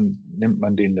Opa, dann nimmt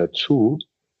man den dazu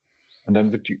und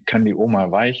dann kann die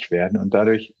Oma weich werden und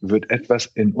dadurch wird etwas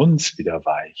in uns wieder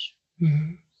weich.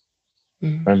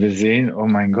 Weil wir sehen, oh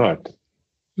mein Gott,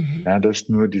 ja, das ist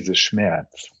nur dieses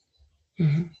Schmerz.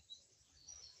 Und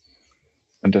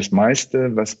das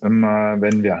meiste, was immer,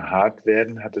 wenn wir hart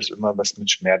werden, hat es immer was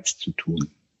mit Schmerz zu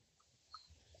tun.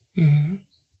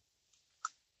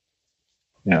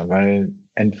 Ja, weil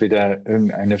entweder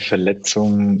irgendeine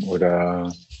Verletzung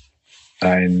oder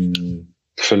ein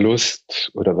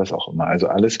Verlust oder was auch immer. Also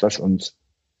alles, was uns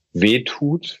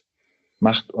wehtut,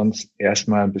 macht uns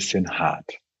erstmal ein bisschen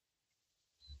hart.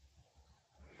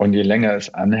 Und je länger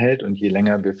es anhält und je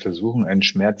länger wir versuchen, einen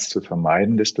Schmerz zu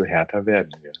vermeiden, desto härter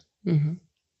werden wir.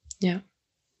 Ja.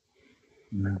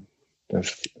 Ja,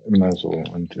 das ist immer so.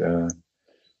 Und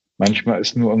manchmal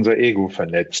ist nur unser Ego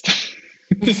verletzt.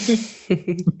 In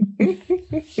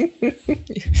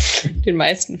den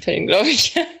meisten Fällen, glaube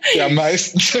ich. Ja,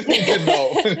 meistens,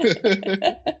 genau.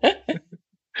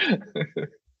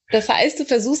 Das heißt, du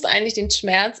versuchst eigentlich den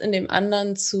Schmerz in dem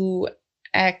anderen zu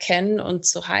erkennen und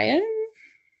zu heilen?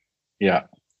 Ja.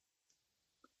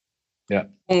 Ja.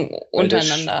 Um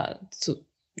untereinander zu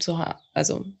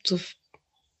festigen.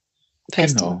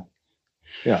 Genau.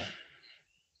 Ja.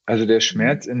 Also der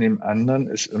Schmerz in dem anderen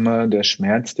ist immer der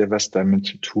Schmerz, der was damit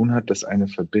zu tun hat, dass eine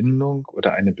Verbindung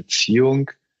oder eine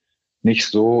Beziehung nicht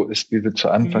so ist, wie wir zu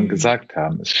Anfang gesagt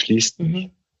haben. Es fließt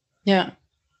nicht. Ja,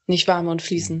 nicht warm und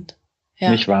fließend. Ja.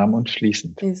 Nicht warm und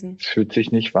fließend. Es fühlt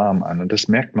sich nicht warm an und das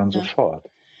merkt man sofort.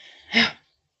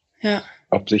 Ja.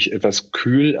 Ob sich etwas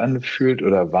kühl anfühlt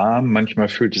oder warm, manchmal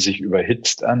fühlt es sich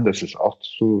überhitzt an, das ist auch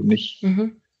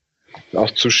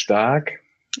auch zu stark.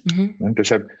 Und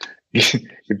deshalb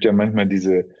gibt ja manchmal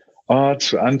diese,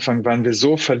 zu Anfang waren wir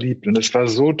so verliebt und es war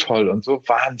so toll und so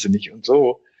wahnsinnig und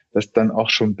so, das dann auch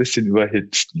schon ein bisschen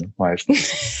überhitzt, ne,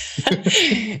 meistens.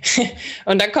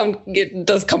 Und dann kommt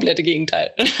das komplette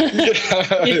Gegenteil.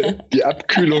 Ja. Die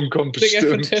Abkühlung kommt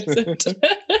bestimmt.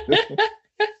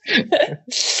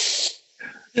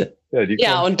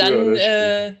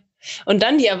 Und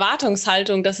dann die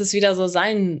Erwartungshaltung, dass es wieder so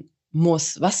sein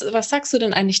muss. Was sagst du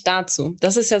denn eigentlich dazu?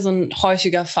 Das ist ja so ein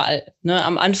häufiger Fall. Ne?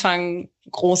 Am Anfang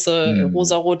große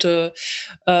rosarote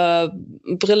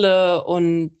Brille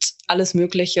und alles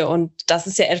Mögliche. Und das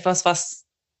ist ja etwas, was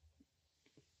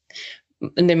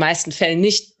in den meisten Fällen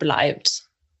nicht bleibt.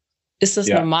 Ist das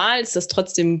normal? Ist das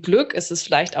trotzdem Glück? Ist es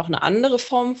vielleicht auch eine andere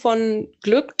Form von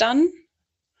Glück dann?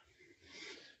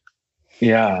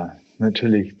 Ja,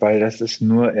 natürlich, weil das ist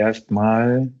nur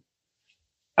erstmal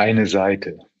eine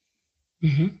Seite.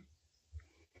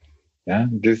 Ja,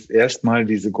 das ist erstmal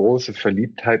diese große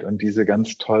Verliebtheit und diese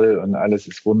ganz toll und alles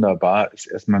ist wunderbar, ist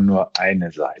erstmal nur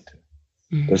eine Seite.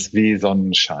 Das ist wie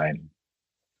Sonnenschein.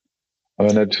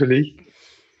 Aber natürlich,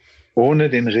 ohne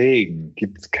den Regen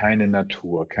gibt es keine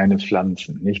Natur, keine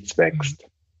Pflanzen, nichts wächst.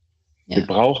 Wir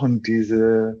brauchen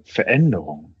diese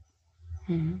Veränderung,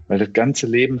 weil das ganze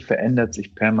Leben verändert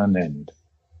sich permanent.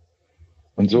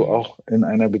 Und so auch in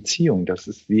einer Beziehung, das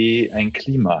ist wie ein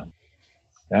Klima.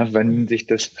 Ja, wenn sich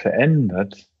das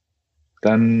verändert,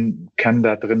 dann kann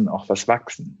da drin auch was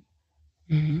wachsen.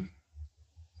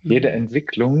 Jede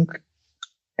Entwicklung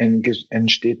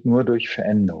entsteht nur durch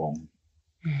Veränderung.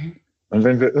 Und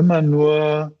wenn wir immer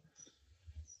nur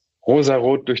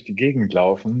rosarot durch die Gegend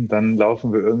laufen, dann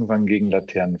laufen wir irgendwann gegen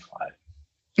Laternenpfahl.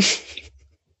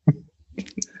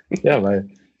 Ja, weil,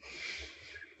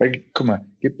 guck mal,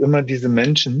 gibt immer diese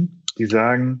Menschen, die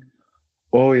sagen,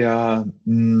 oh ja,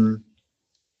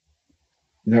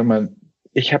 sag mal,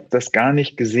 ich habe das gar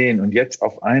nicht gesehen und jetzt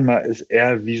auf einmal ist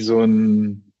er wie so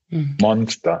ein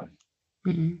Monster.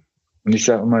 Und ich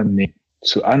sage immer, nee,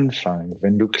 zu Anfang,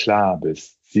 wenn du klar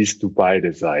bist, siehst du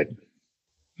beide Seiten.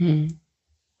 Und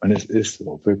es ist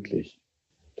so, wirklich.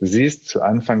 Du siehst zu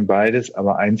Anfang beides,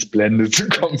 aber eins blendet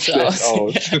komplett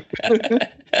aus.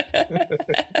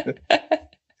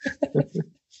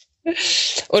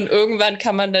 Und irgendwann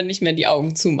kann man dann nicht mehr die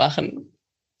Augen zumachen.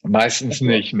 Meistens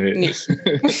nicht, nee.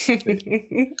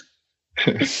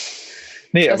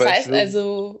 Nee, das heißt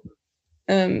also,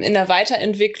 in der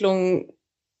Weiterentwicklung,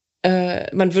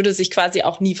 man würde sich quasi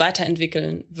auch nie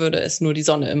weiterentwickeln, würde es nur die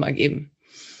Sonne immer geben.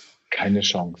 Keine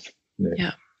Chance. Nee.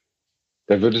 Ja.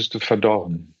 Da würdest du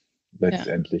verdorren,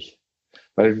 letztendlich.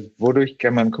 Weil wodurch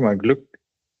kann man, guck mal, Glück,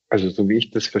 also so wie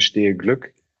ich das verstehe,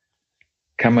 Glück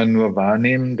kann man nur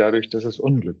wahrnehmen dadurch, dass es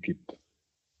Unglück gibt.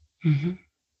 Mhm.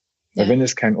 Weil Ja. wenn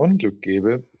es kein Unglück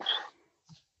gäbe,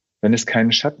 wenn es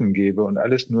keinen Schatten gäbe und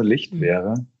alles nur Licht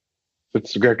wäre,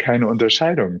 würdest du gar keine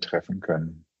Unterscheidungen treffen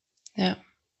können. Ja.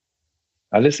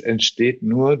 Alles entsteht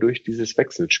nur durch dieses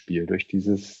Wechselspiel, durch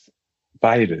dieses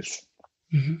beides.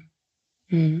 Mhm.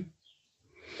 Mhm.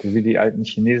 So wie die alten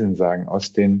Chinesen sagen,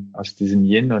 aus diesem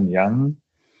Yin und Yang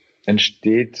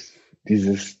entsteht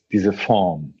diese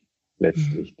Form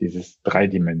letztlich, dieses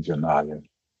Dreidimensionale.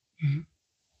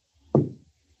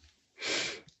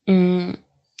 Mhm.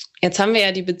 Jetzt haben wir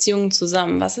ja die Beziehung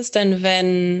zusammen. Was ist denn,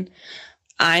 wenn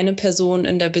eine Person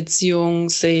in der Beziehung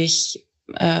sich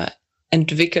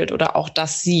entwickelt oder auch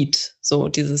das sieht, so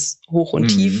dieses Hoch und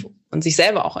Tief und sich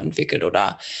selber auch entwickelt?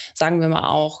 Oder sagen wir mal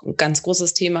auch, ein ganz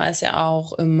großes Thema ist ja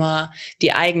auch immer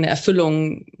die eigene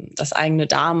Erfüllung, das eigene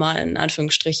Dharma, in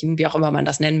Anführungsstrichen, wie auch immer man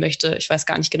das nennen möchte. Ich weiß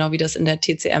gar nicht genau, wie das in der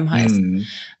TCM heißt.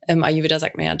 Ayurveda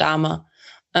sagt man ja Dharma.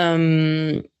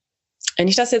 Wenn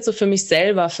ich das jetzt so für mich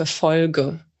selber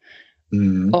verfolge,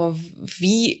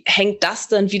 wie hängt das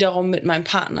dann wiederum mit meinem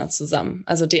Partner zusammen?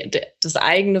 Also das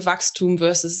eigene Wachstum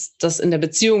versus das in der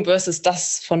Beziehung versus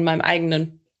das von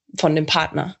von dem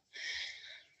Partner.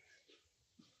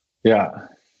 Ja,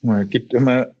 es gibt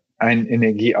immer einen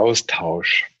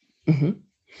Energieaustausch.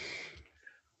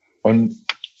 Und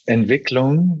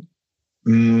Entwicklung,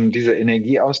 dieser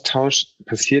Energieaustausch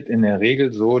passiert in der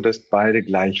Regel so, dass beide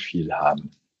gleich viel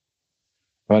haben.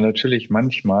 Aber natürlich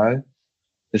manchmal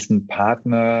ist ein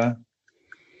Partner,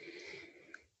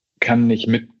 kann nicht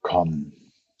mitkommen.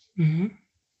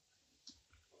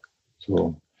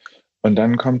 So. Und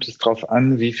dann kommt es drauf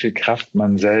an, wie viel Kraft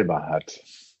man selber hat.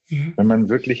 Wenn man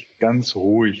wirklich ganz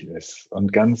ruhig ist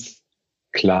und ganz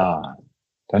klar,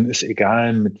 dann ist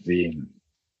egal mit wem.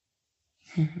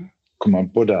 Guck mal,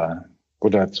 Buddha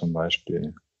zum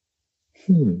Beispiel.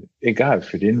 Egal,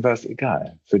 für den war es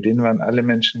egal. Für den waren alle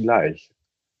Menschen gleich.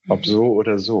 Ob so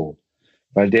oder so.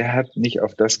 Weil der hat nicht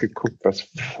auf das geguckt, was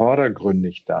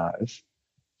vordergründig da ist,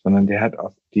 sondern der hat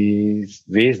auf das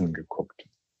Wesen geguckt.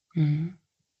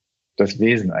 Das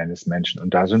Wesen eines Menschen.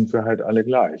 Und da sind wir halt alle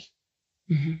gleich.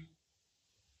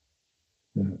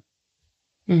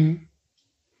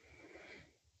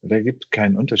 Da gibt es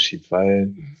keinen Unterschied,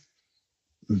 weil,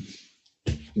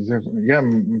 ja,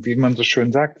 wie man so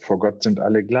schön sagt, vor Gott sind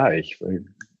alle gleich. Weil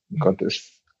Gott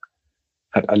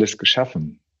hat alles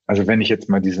geschaffen. Also wenn ich jetzt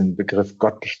mal diesen Begriff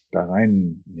Gott da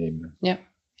reinnehme. Ja,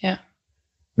 ja.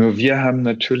 Nur wir haben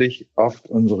natürlich oft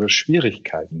unsere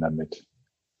Schwierigkeiten damit.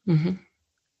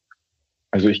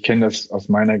 Also ich kenne das aus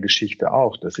meiner Geschichte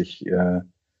auch, dass ich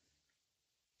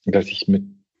mit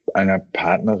einer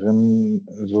Partnerin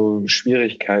so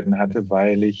Schwierigkeiten hatte,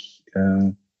 weil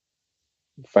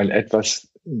etwas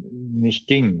nicht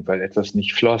ging, weil etwas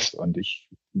nicht floss und ich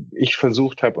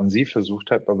versucht habe und sie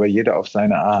versucht hat, aber jeder auf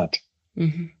seine Art.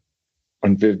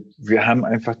 Und wir haben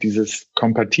einfach dieses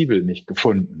Kompatibel nicht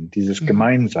gefunden, dieses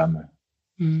Gemeinsame.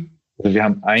 Also wir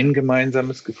haben ein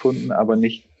Gemeinsames gefunden, aber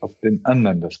nicht auf den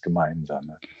anderen das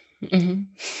Gemeinsame.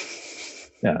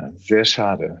 Ja, sehr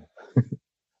schade.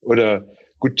 Oder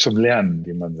gut zum Lernen,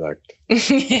 wie man sagt.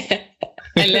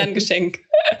 Ein Lerngeschenk.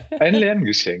 Ein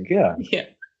Lerngeschenk, ja.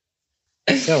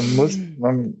 Ja,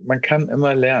 man kann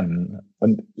immer lernen.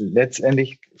 Und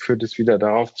letztendlich führt es wieder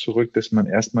darauf zurück, dass man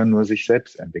erstmal nur sich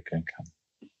selbst entwickeln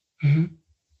kann.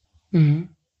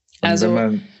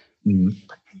 Also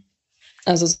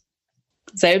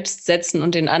selbst setzen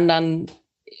und den anderen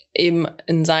eben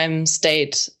in seinem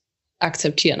State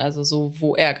akzeptieren, also so,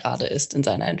 wo er gerade ist in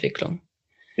seiner Entwicklung.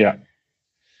 Ja.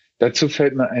 Dazu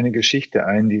fällt mir eine Geschichte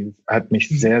ein, die hat mich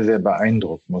sehr, sehr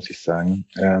beeindruckt, muss ich sagen.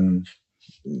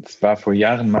 Es war vor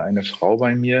Jahren mal eine Frau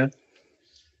bei mir,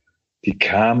 die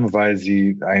kam, weil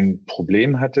sie ein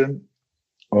Problem hatte.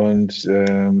 Und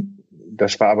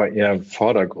das war aber eher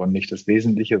vordergründig. Das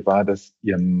Wesentliche war, dass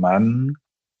ihr Mann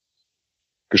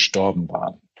gestorben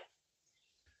war.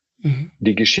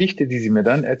 Die Geschichte, die sie mir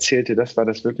dann erzählte, das war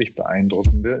das wirklich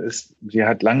Beeindruckende, ist, sie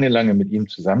hat lange, lange mit ihm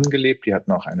zusammengelebt, die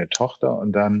hatten auch eine Tochter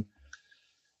und dann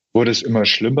wurde es immer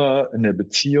schlimmer in der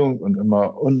Beziehung und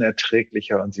immer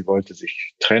unerträglicher und sie wollte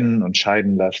sich trennen und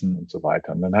scheiden lassen und so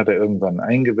weiter. Und dann hat er irgendwann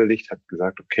eingewilligt, hat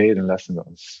gesagt, okay, dann lassen wir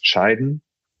uns scheiden.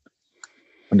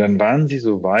 Und dann waren sie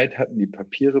so weit, hatten die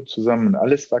Papiere zusammen und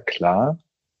alles war klar.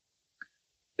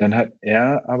 Dann hat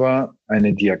er aber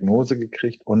eine Diagnose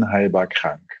gekriegt, unheilbar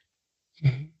krank.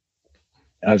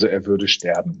 Also er würde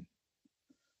sterben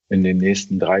in den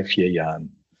nächsten 3-4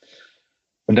 Jahren.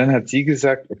 Und dann hat sie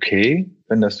gesagt, okay,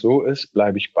 wenn das so ist,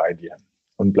 bleibe ich bei dir.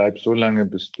 und bleib so lange,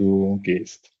 bis du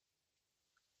gehst.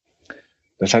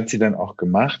 Das hat sie dann auch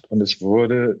gemacht und es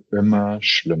wurde immer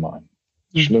schlimmer.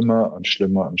 Schlimmer und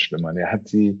schlimmer und schlimmer. Der hat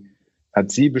sie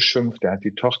beschimpft, der hat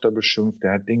die Tochter beschimpft,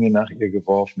 der hat Dinge nach ihr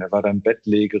geworfen, er war dann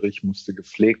bettlägerig, musste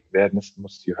gepflegt werden, es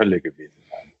muss die Hölle gewesen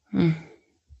sein.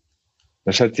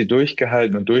 Das hat sie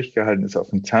durchgehalten, ist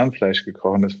auf dem Zahnfleisch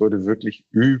gekrochen, das wurde wirklich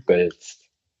übelst.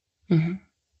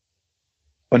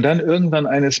 Und dann irgendwann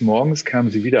eines Morgens kam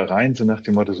sie wieder rein, so nach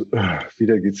dem Motto, so,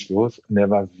 wieder geht's los, und er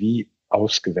war wie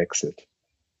ausgewechselt.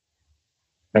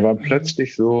 Er war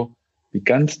plötzlich so wie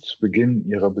ganz zu Beginn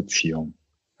ihrer Beziehung.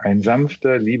 Ein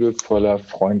sanfter, liebevoller,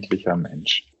 freundlicher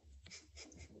Mensch.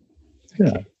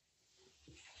 Ja.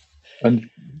 Und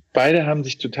beide haben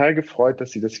sich total gefreut,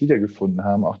 dass sie das wiedergefunden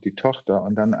haben, auch die Tochter.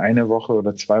 Und dann 1 Woche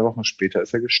oder 2 Wochen später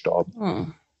ist er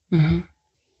gestorben.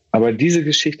 Aber diese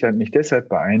Geschichte hat mich deshalb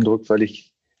beeindruckt, weil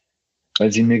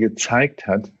sie mir gezeigt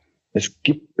hat, es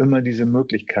gibt immer diese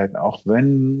Möglichkeiten, auch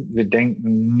wenn wir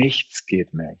denken, nichts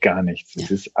geht mehr, gar nichts.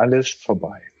 Es ist alles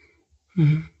vorbei.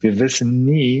 Wir wissen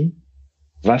nie,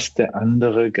 was der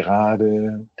andere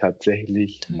gerade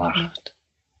tatsächlich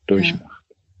durchmacht.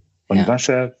 Und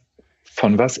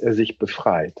von was er sich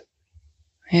befreit.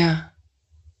 Ja.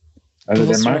 Also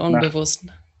bewusst oder unbewusst.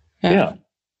 Der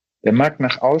mag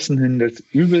nach außen hin das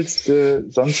übelste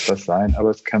sonst was sein, aber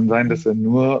es kann sein, dass er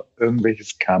nur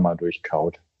irgendwelches Karma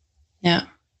durchkaut.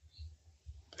 Ja.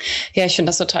 Ja, ich finde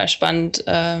das total spannend.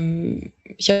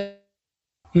 Ich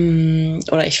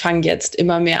fange jetzt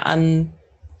immer mehr an,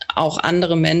 auch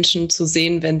andere Menschen zu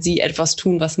sehen, wenn sie etwas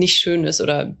tun, was nicht schön ist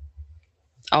oder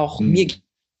auch mir,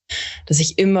 dass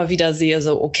ich immer wieder sehe,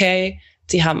 so, okay,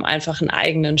 sie haben einfach einen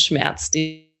eigenen Schmerz,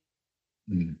 die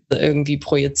irgendwie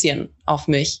projizieren auf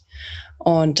mich.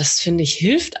 Und das, finde ich,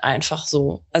 hilft einfach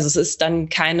so. Also es ist dann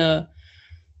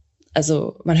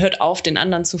man hört auf, den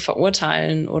anderen zu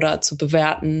verurteilen oder zu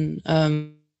bewerten,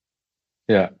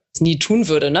 nie tun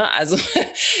würde, ne? Also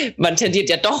man tendiert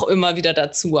ja doch immer wieder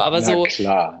dazu, aber so,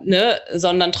 klar. Ne,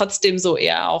 sondern trotzdem so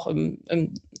eher auch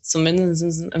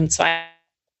zumindest im Zweifel,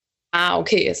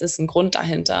 okay, es ist ein Grund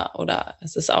dahinter oder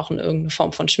es ist auch irgendeine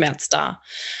Form von Schmerz da,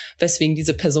 weswegen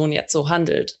diese Person jetzt so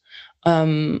handelt.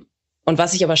 Und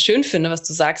was ich aber schön finde, was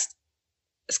du sagst,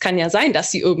 es kann ja sein,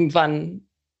 dass sie irgendwann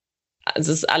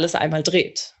es alles einmal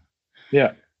dreht.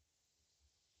 Ja.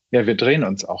 Ja, wir drehen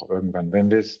uns auch irgendwann.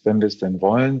 Wenn wir es denn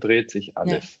wollen, dreht sich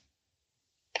alles.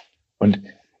 Ja. Und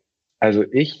also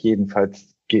ich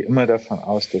jedenfalls gehe immer davon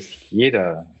aus, dass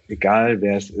jeder, egal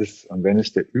wer es ist, und wenn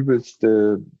es der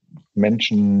übelste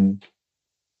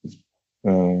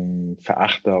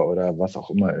Menschenverachter oder was auch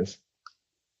immer ist,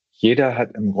 jeder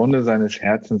hat im Grunde seines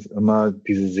Herzens immer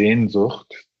diese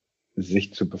Sehnsucht,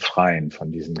 sich zu befreien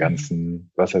von diesem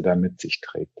Ganzen, was er da mit sich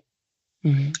trägt.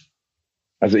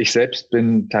 Also ich selbst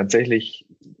bin tatsächlich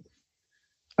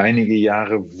einige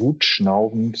Jahre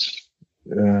wutschnaubend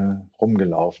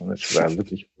rumgelaufen. Es war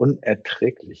wirklich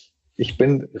unerträglich. Ich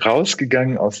bin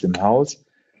rausgegangen aus dem Haus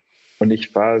und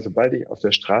sobald ich auf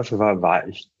der Straße war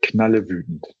ich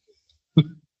knallewütend.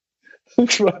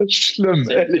 Das war schlimm,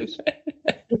 ehrlich.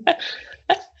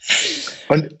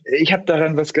 Und ich habe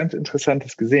daran was ganz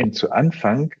Interessantes gesehen. Zu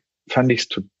Anfang fand ich es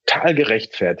total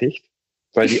gerechtfertigt,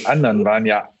 weil die anderen waren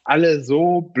ja alle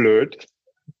so blöd.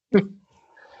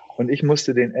 Und ich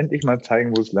musste denen endlich mal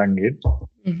zeigen, wo es lang geht.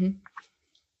 Und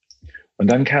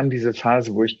dann kam diese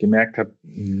Phase, wo ich gemerkt habe,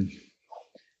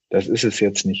 das ist es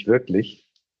jetzt nicht wirklich.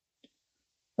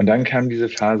 Und dann kam diese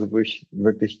Phase, wo ich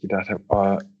wirklich gedacht habe,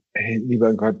 oh, hey,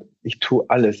 lieber Gott, ich tue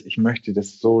alles. Ich möchte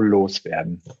das so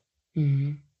loswerden.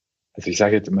 Also ich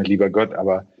sage jetzt immer lieber Gott,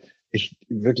 aber ich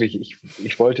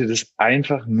wollte das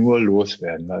einfach nur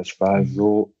loswerden, weil es war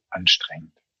so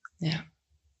anstrengend. Ja.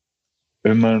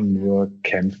 Immer nur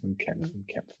kämpfen.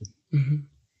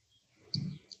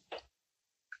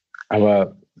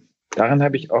 Aber daran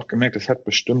habe ich auch gemerkt, es hat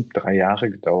bestimmt 3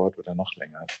 Jahre gedauert oder noch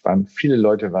länger. Viele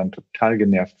Leute waren total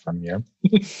genervt von mir.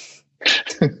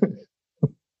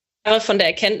 Von der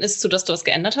Erkenntnis zu, dass du was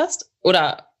geändert hast?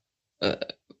 Oder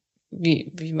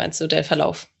wie meinst du der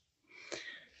Verlauf?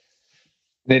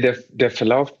 Nee, der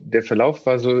Verlauf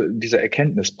war so dieser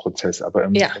Erkenntnisprozess. Aber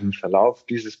im Verlauf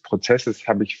dieses Prozesses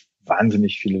habe ich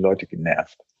wahnsinnig viele Leute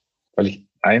genervt, weil ich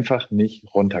einfach nicht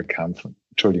runterkam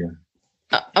Entschuldigung.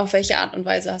 Auf welche Art und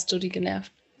Weise hast du die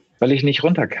genervt? Weil ich nicht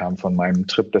runterkam von meinem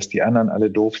Trip, dass die anderen alle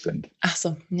doof sind. Ach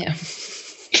so, ja.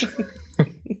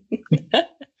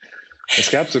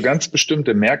 Es gab so ganz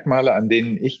bestimmte Merkmale, an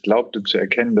denen ich glaubte zu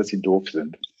erkennen, dass sie doof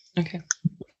sind. Okay.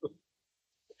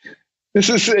 Es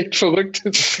ist echt verrückt.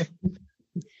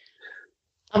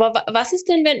 Aber was ist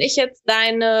denn, wenn ich jetzt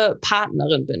deine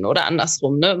Partnerin bin oder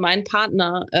andersrum, ne? Mein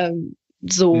Partner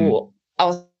so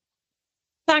aus.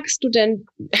 Sagst du denn,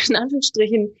 in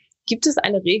Anführungsstrichen, gibt es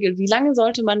eine Regel? Wie lange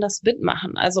sollte man das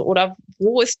mitmachen? Also, oder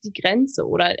wo ist die Grenze?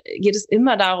 Oder geht es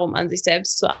immer darum, an sich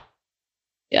selbst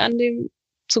an dem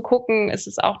zu gucken, ist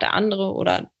es auch der andere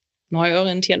oder neu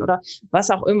orientieren oder was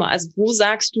auch immer? Also, wo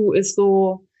sagst du, ist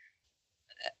so,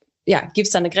 ja, gibt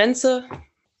es da eine Grenze?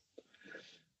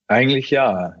 Eigentlich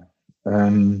ja.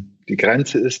 Die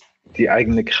Grenze ist die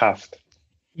eigene Kraft.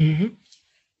 Mhm.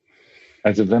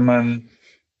 Also wenn man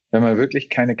wirklich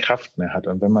keine Kraft mehr hat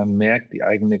und wenn man merkt, die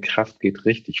eigene Kraft geht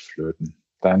richtig flöten,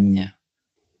 dann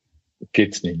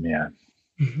geht's nicht mehr.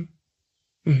 Mhm.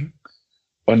 Mhm.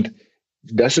 Und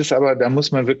das ist aber, da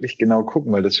muss man wirklich genau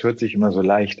gucken, weil das hört sich immer so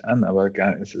leicht an, aber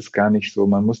es ist gar nicht so.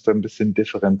 Man muss da ein bisschen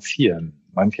differenzieren.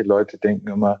 Manche Leute denken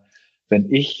immer,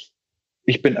 wenn ich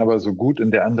bin aber so gut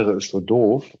und der andere ist so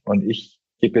doof und ich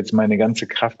gebe jetzt meine ganze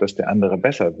Kraft, dass der andere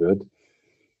besser wird,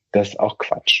 das ist auch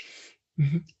Quatsch.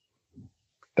 Mhm.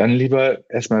 Dann lieber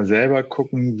erstmal selber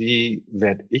gucken, wie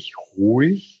werde ich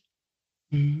ruhig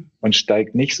und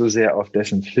steige nicht so sehr auf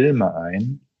dessen Filme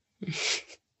ein.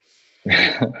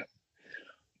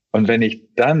 Und wenn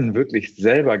ich dann wirklich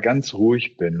selber ganz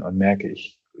ruhig bin und merke,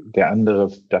 der andere,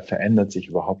 da verändert sich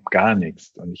überhaupt gar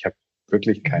nichts und ich habe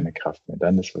wirklich keine Kraft mehr,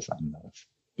 dann ist was anderes.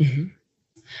 Mhm.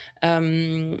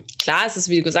 Klar, es ist,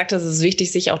 wie du gesagt hast, es ist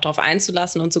wichtig, sich auch darauf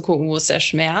einzulassen und zu gucken, wo ist der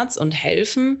Schmerz und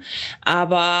helfen.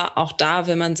 Aber auch da,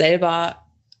 wenn man selber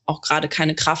auch gerade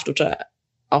keine Kraft oder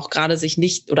auch gerade sich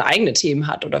nicht oder eigene Themen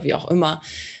hat oder wie auch immer,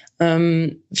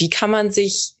 wie kann man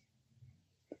sich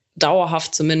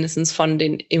dauerhaft zumindest von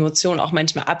den Emotionen auch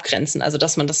manchmal abgrenzen? Also,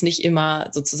 dass man das nicht immer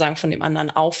sozusagen von dem anderen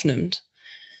aufnimmt.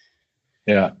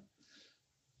 Ja.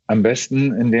 Am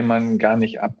besten, indem man gar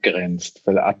nicht abgrenzt,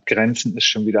 weil abgrenzen ist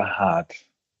schon wieder hart.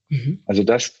 Mhm. Also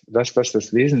das, was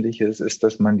das Wesentliche ist, ist,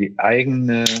 dass man die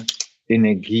eigene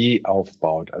Energie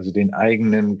aufbaut, also den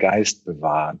eigenen Geist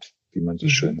bewahrt, wie man so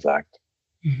schön sagt.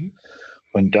 Mhm.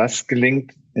 Und das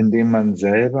gelingt, indem man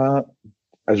selber,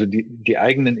 also die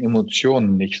eigenen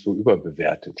Emotionen nicht so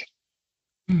überbewertet.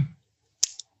 Wenn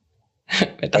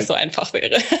das so einfach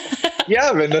wäre.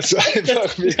 Ja, wenn das so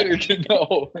einfach wäre,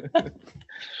 genau.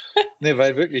 Nee,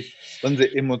 weil wirklich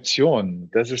unsere Emotionen,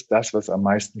 das ist das, was am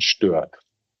meisten stört.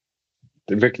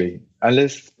 Wirklich,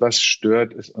 alles, was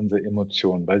stört, ist unsere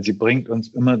Emotion, weil sie bringt uns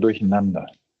immer durcheinander.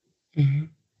 Mhm.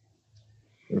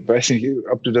 Ich weiß nicht,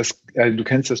 ob du du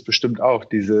kennst das bestimmt auch,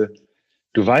 du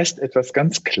weißt etwas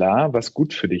ganz klar, was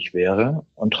gut für dich wäre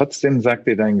und trotzdem sagt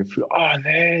dir dein Gefühl, oh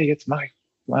nee, jetzt mache ich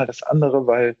mal das andere,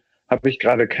 weil habe ich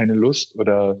gerade keine Lust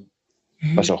oder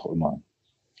was auch immer.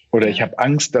 Oder ich habe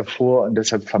Angst davor und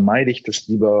deshalb vermeide ich das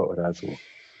lieber oder so.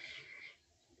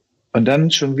 Und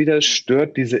dann schon wieder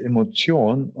stört diese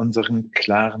Emotion unseren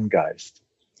klaren Geist.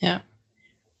 Ja.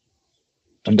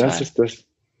 Und das ist das.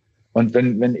 Und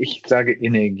wenn ich sage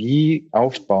Energie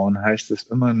aufbauen, heißt es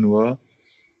immer nur,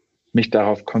 mich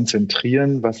darauf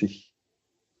konzentrieren,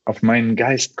 auf meinen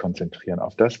Geist konzentrieren,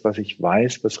 auf das, was ich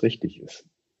weiß, was richtig ist.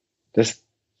 Das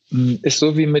ist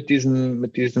so wie mit diesem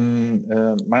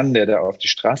Mann, der da auf die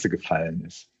Straße gefallen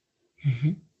ist.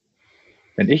 Mhm.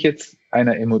 Wenn ich jetzt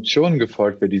einer Emotion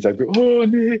gefolgt wäre, die sagt, oh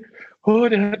nee, oh,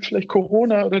 der hat vielleicht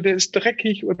Corona oder der ist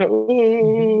dreckig oder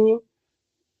oh,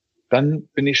 dann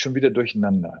bin ich schon wieder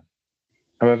durcheinander.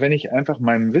 Aber wenn ich einfach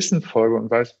meinem Wissen folge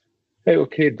und weiß, hey,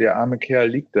 okay, der arme Kerl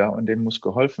liegt da und dem muss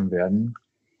geholfen werden,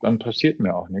 dann passiert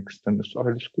mir auch nichts, dann ist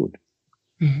alles gut.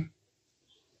 Mhm.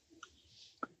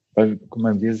 Weil, guck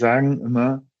mal, wir sagen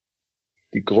immer,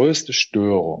 die größte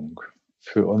Störung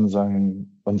für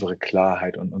unsere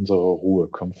Klarheit und unsere Ruhe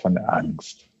kommt von der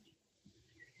Angst.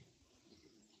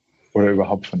 Oder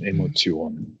überhaupt von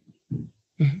Emotionen.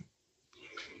 Mhm.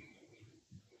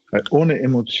 Weil ohne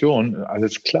Emotionen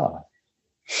alles klar.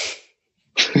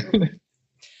 Und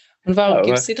warum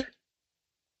gibt's die da?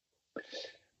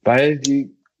 Weil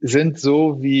die sind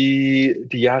so wie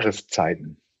die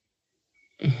Jahreszeiten.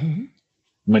 Mhm.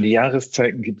 Die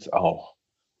Jahreszeiten gibt's auch.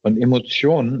 Und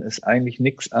Emotionen ist eigentlich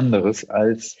nichts anderes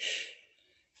als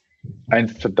ein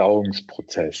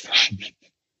Verdauungsprozess.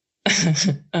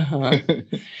 Aha.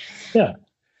 Ja,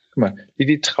 guck mal, wie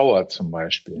die Trauer zum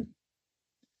Beispiel.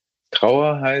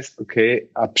 Trauer heißt, okay,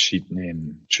 Abschied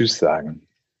nehmen, Tschüss sagen.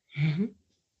 Mhm.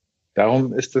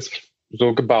 Darum ist es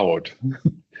so gebaut.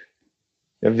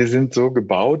 Ja, wir sind so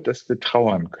gebaut, dass wir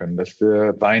trauern können, dass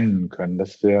wir weinen können,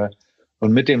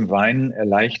 und mit dem Weinen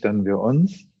erleichtern wir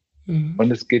uns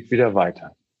und es geht wieder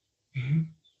weiter.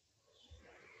 Mhm.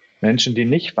 Menschen, die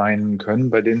nicht weinen können,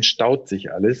 bei denen staut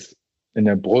sich alles in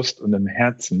der Brust und im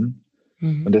Herzen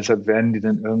Und deshalb werden die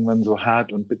dann irgendwann so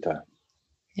hart und bitter.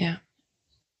 Ja.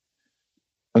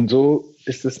 Und so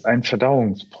ist es ein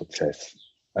Verdauungsprozess.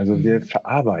 Also wir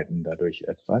verarbeiten dadurch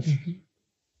etwas.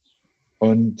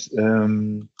 Und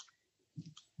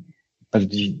also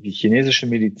die chinesische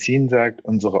Medizin sagt,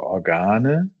 unsere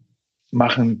Organe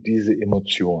machen diese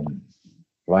Emotionen,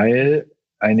 weil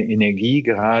eine Energie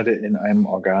gerade in einem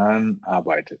Organ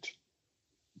arbeitet.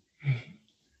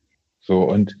 So,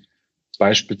 und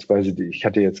beispielsweise, ich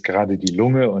hatte jetzt gerade die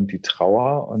Lunge und die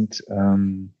Trauer und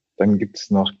dann gibt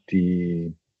es noch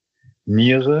die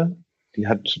Niere, die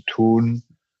hat zu tun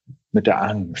mit der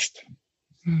Angst.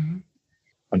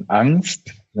 Und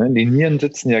Angst, ne, die Nieren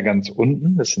sitzen ja ganz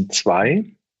unten, das sind 2.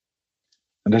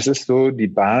 Und das ist so die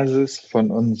Basis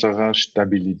von unserer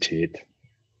Stabilität.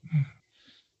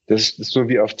 Das ist so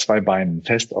wie auf 2 Beinen,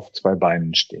 fest auf 2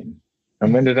 Beinen stehen.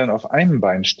 Und wenn du dann auf einem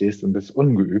Bein stehst und bist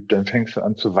ungeübt, dann fängst du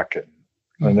an zu wackeln.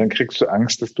 Und dann kriegst du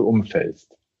Angst, dass du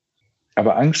umfällst.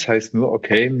 Aber Angst heißt nur,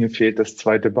 okay, mir fehlt das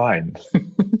 2. Bein.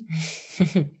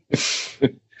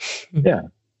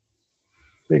 Ja,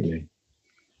 wirklich.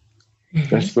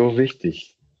 Das ist so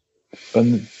wichtig.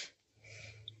 Und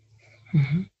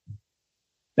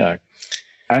ja,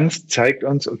 Angst zeigt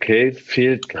uns, okay,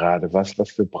 fehlt gerade was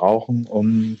wir brauchen,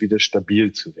 um wieder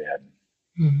stabil zu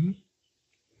werden.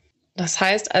 Das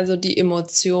heißt also, die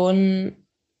Emotionen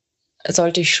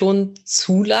sollte ich schon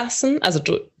zulassen, also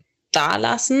da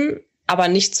lassen, aber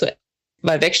nicht zu,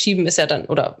 weil wegschieben ist ja dann,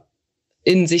 oder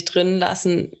in sich drin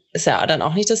lassen, ist ja dann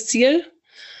auch nicht das Ziel.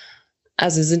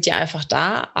 Also sie sind ja einfach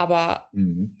da, aber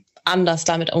anders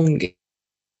damit umgehen.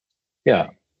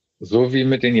 Ja, so wie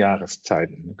mit den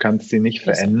Jahreszeiten. Du kannst sie nicht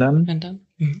verändern,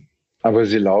 aber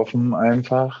sie laufen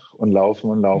einfach und laufen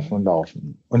und laufen und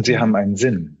laufen. Und sie haben einen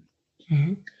Sinn.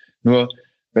 Nur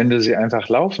wenn du sie einfach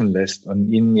laufen lässt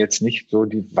und ihnen jetzt nicht so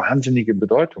die wahnsinnige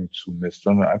Bedeutung zumisst,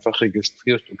 sondern einfach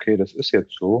registrierst, okay, das ist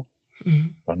jetzt so,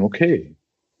 dann okay.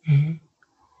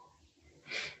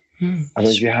 Aber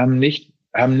sie haben nicht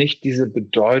diese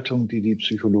Bedeutung, die die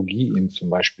Psychologie ihnen zum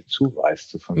Beispiel zuweist.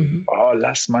 So von,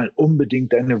 lass mal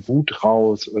unbedingt deine Wut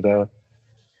raus oder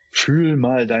fühl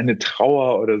mal deine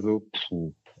Trauer oder so.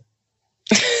 Puh.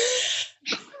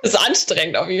 Das ist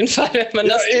anstrengend auf jeden Fall, wenn man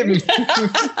das eben.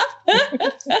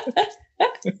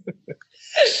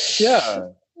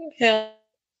 Ja.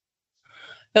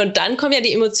 Und dann kommen ja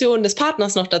die Emotionen des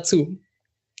Partners noch dazu.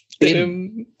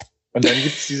 Und dann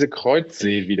gibt es diese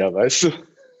Kreuzsee wieder, weißt du?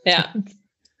 Ja.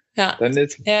 Dann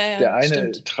ist der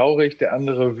eine traurig, der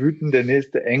andere wütend, der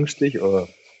nächste ängstlich. Oh,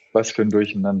 was für ein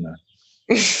Durcheinander.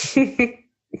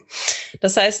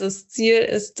 Das heißt, das Ziel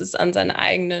ist es, an seine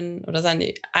eigenen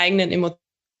Emotionen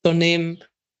zu nehmen,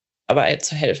 aber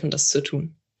zu helfen, das zu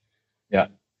tun. Ja,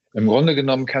 im Grunde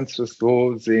genommen kannst du es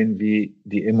so sehen, wie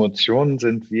die Emotionen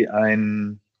sind wie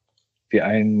ein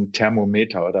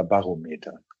Thermometer oder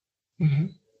Barometer.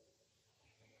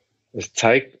 Es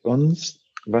zeigt uns,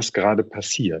 was gerade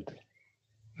passiert,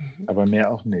 aber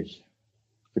mehr auch nicht.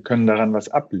 Wir können daran was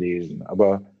ablesen,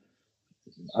 aber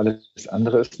alles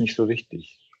andere ist nicht so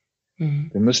wichtig.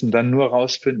 Wir müssen dann nur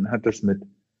rausfinden, hat das mit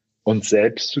uns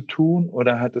selbst zu tun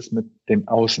oder hat es mit dem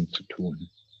Außen zu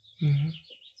tun?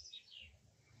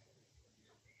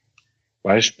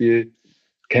 Beispiel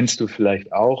kennst du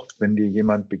vielleicht auch, wenn dir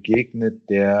jemand begegnet,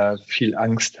 der viel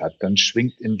Angst hat, dann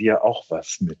schwingt in dir auch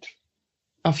was mit.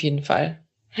 Auf jeden Fall.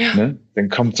 Ja. Ne? Dann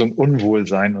kommt so ein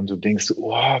Unwohlsein und du denkst,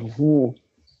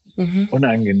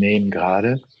 unangenehm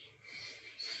gerade.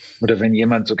 Oder wenn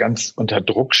jemand so ganz unter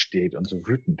Druck steht und so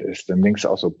wütend ist, dann denkst du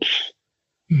auch so,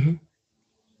 die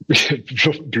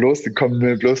kommen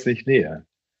mir bloß nicht näher.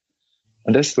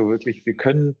 Und das ist so wirklich, wir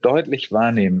können deutlich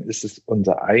wahrnehmen, ist es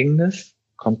unser eigenes,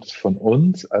 kommt es von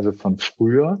uns, also von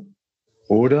früher,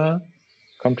 oder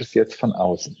kommt es jetzt von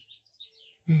außen?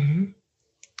 Und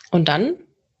dann?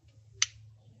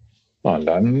 Und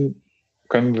dann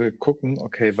können wir gucken,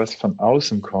 okay, was von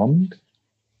außen kommt.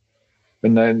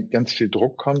 Wenn da ganz viel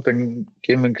Druck kommt, dann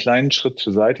gehen wir einen kleinen Schritt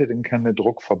zur Seite, dann kann der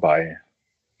Druck vorbei.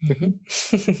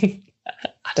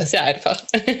 Das ist ja einfach.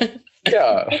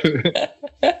 Ja.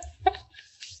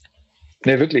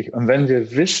 Ne, wirklich. Und wenn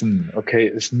wir wissen, okay,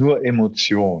 ist nur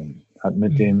Emotion, hat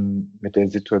mit der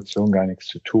Situation gar nichts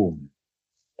zu tun,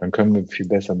 dann können wir viel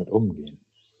besser mit umgehen.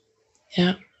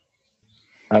 Ja.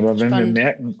 Aber wenn wir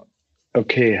merken,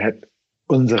 okay, hat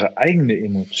unsere eigene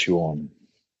Emotion,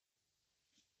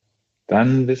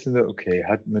 dann wissen wir, okay,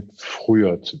 hat mit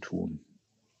früher zu tun.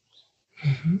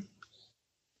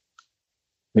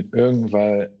 Mit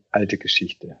irgendwann alte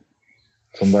Geschichte.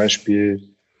 Zum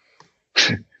Beispiel,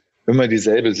 immer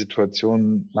dieselbe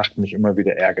Situation macht mich immer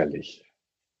wieder ärgerlich.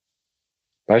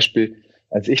 Beispiel,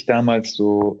 als ich damals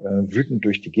so wütend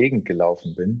durch die Gegend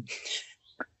gelaufen bin,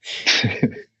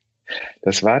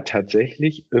 das war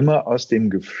tatsächlich immer aus dem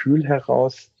Gefühl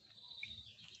heraus,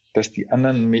 dass die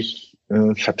anderen mich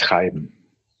vertreiben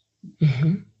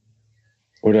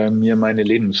oder mir meine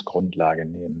Lebensgrundlage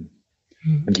nehmen.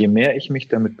 Und je mehr ich mich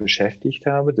damit beschäftigt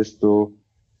habe, desto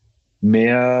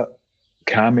mehr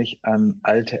kam ich an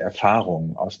alte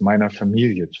Erfahrungen aus meiner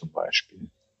Familie zum Beispiel.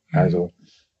 Also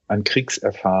an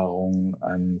Kriegserfahrungen,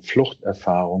 an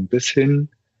Fluchterfahrungen bis hin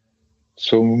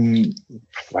zum,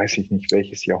 weiß ich nicht,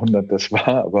 welches Jahrhundert das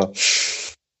war, aber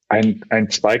ein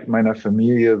Zweig meiner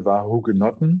Familie waren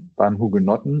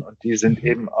Hugenotten und die sind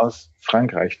eben aus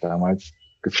Frankreich damals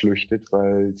geflüchtet,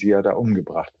 weil sie ja da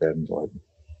umgebracht werden sollten.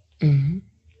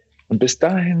 Und bis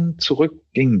dahin zurück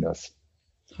ging das.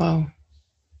 Wow.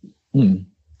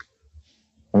 Und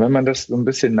wenn man das so ein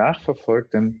bisschen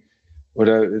nachverfolgt, dann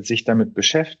oder sich damit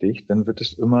beschäftigt, dann wird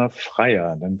es immer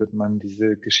freier. Dann wird man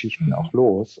diese Geschichten auch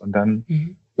los und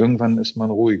dann irgendwann ist man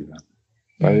ruhiger,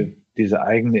 weil diese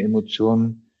eigene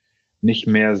Emotion nicht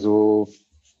mehr so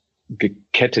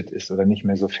gekettet ist oder nicht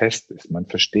mehr so fest ist. Man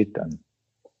versteht dann.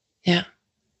 Ja.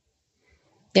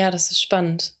 Ja, das ist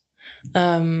spannend.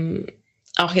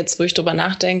 Auch jetzt, wo ich drüber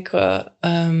nachdenke,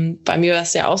 bei mir war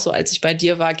es ja auch so, als ich bei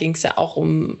dir war, ging es ja auch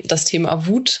um das Thema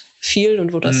Wut viel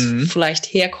und wo das vielleicht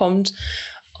herkommt.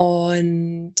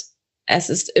 Und es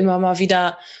ist immer mal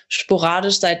wieder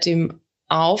sporadisch seitdem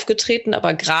aufgetreten,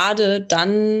 aber gerade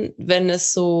dann, wenn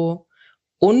es so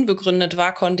unbegründet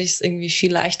war, konnte ich es irgendwie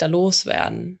viel leichter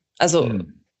loswerden. Also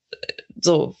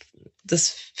so das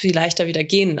viel leichter wieder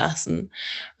gehen lassen.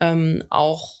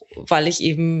 Auch weil ich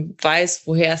eben weiß,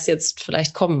 woher es jetzt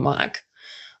vielleicht kommen mag.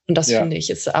 Und das finde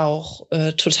ich ist auch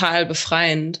total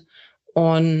befreiend.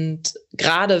 Und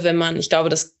gerade wenn man, ich glaube,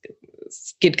 es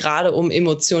geht gerade um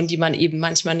Emotionen, die man eben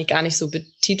manchmal gar nicht so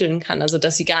betiteln kann. Also,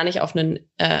 dass sie gar nicht auf ein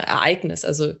Ereignis,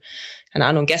 also, keine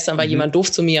Ahnung, gestern war jemand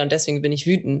doof zu mir und deswegen bin ich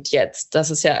wütend jetzt.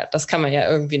 Das kann man ja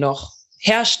irgendwie noch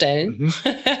herstellen.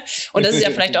 Und das ist ja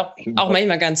vielleicht auch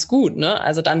manchmal ganz gut, ne?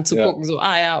 Also dann zu gucken, so,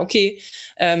 okay,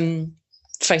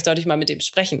 vielleicht sollte ich mal mit dem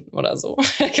sprechen oder so.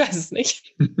 Ich weiß es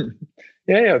nicht.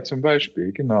 Ja, zum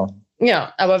Beispiel, genau.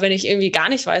 Ja, aber wenn ich irgendwie gar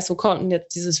nicht weiß, wo kommt denn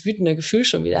jetzt dieses wütende Gefühl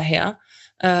schon wieder her,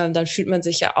 dann fühlt man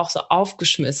sich ja auch so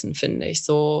aufgeschmissen, finde ich.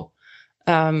 So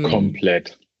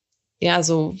komplett. Ja,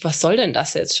 so, was soll denn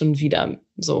das jetzt schon wieder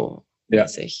so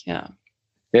mäßig, Ja,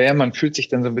 man fühlt sich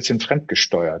dann so ein bisschen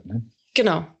fremdgesteuert, ne?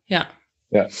 Genau, ja.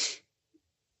 Ja.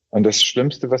 Und das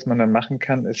Schlimmste, was man dann machen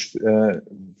kann, ist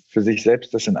für sich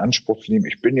selbst das in Anspruch zu nehmen.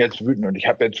 Ich bin jetzt wütend und ich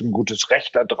habe jetzt ein gutes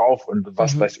Recht da drauf und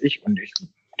was weiß ich und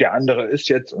der andere ist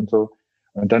jetzt und so.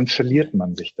 Und dann verliert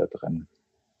man sich da drin.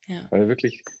 Ja. Weil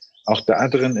wirklich auch da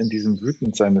drin in diesem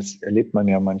Wütendsein, das erlebt man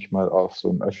ja manchmal auch so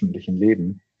im öffentlichen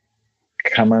Leben,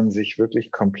 kann man sich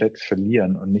wirklich komplett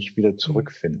verlieren und nicht wieder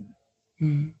zurückfinden.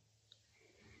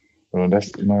 Und das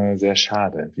ist immer sehr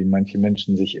schade, wie manche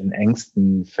Menschen sich in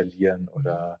Ängsten verlieren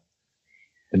oder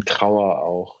in Trauer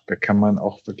auch. Da kann man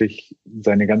auch wirklich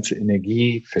seine ganze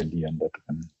Energie verlieren da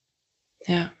drin.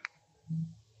 Ja.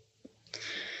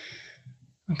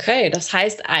 Okay, das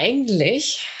heißt,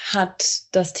 eigentlich hat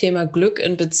das Thema Glück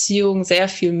in Beziehungen sehr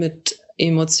viel mit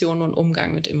Emotionen und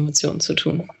Umgang mit Emotionen zu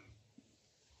tun.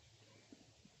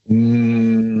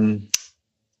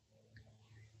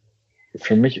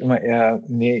 Für mich immer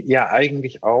eher,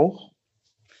 eigentlich auch.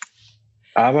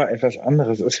 Aber etwas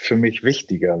anderes ist für mich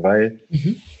wichtiger, weil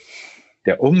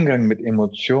der Umgang mit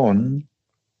Emotionen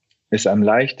ist am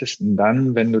leichtesten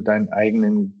dann, wenn du deinen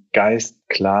eigenen Geist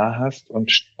klar hast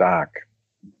und stark.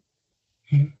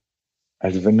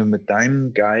 Also wenn du mit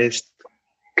deinem Geist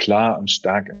klar und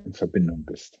stark in Verbindung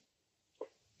bist.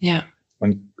 Ja.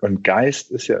 Und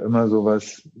Geist ist ja immer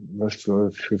sowas, was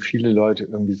für viele Leute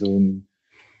irgendwie so ein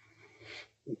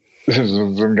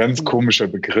ganz komischer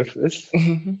Begriff ist.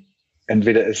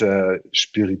 Entweder ist er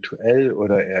spirituell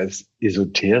oder er ist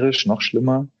esoterisch, noch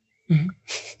schlimmer.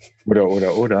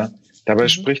 Oder. Dabei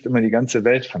spricht immer die ganze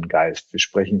Welt von Geist. Wir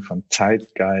sprechen von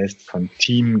Zeitgeist, von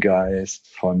Teamgeist,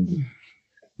 von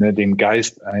dem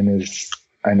Geist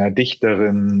einer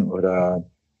Dichterin oder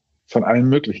von allen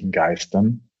möglichen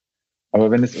Geistern. Aber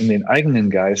wenn es um den eigenen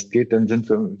Geist geht, dann sind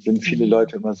viele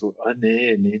Leute immer so,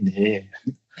 nee.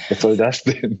 Was soll das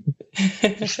denn?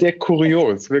 Das ist sehr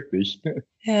kurios, wirklich.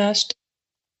 Ja, stimmt.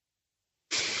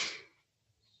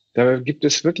 Da gibt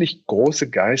es wirklich große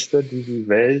Geister, die die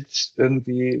Welt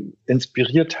irgendwie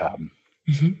inspiriert haben.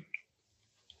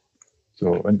 So,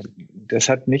 und das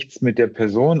hat nichts mit der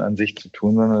Person an sich zu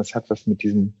tun, sondern es hat was mit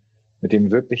dem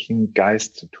wirklichen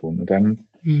Geist zu tun. Und dann,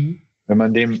 wenn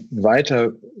man dem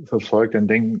weiter verfolgt, dann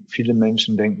denken, viele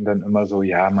Menschen denken dann immer so,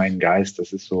 ja, mein Geist,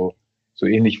 das ist so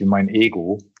ähnlich wie mein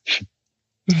Ego.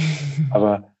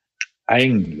 Aber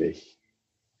eigentlich,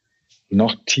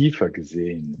 noch tiefer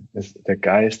gesehen, ist der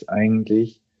Geist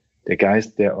eigentlich der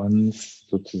Geist, der uns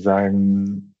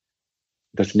sozusagen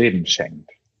das Leben schenkt.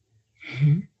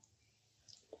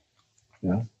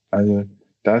 Ja, also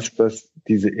das, was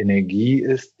diese Energie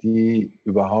ist, die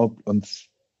überhaupt uns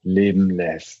leben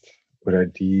lässt oder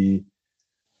die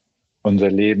unser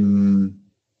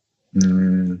Leben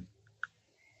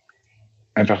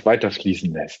einfach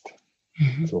weiterfließen lässt.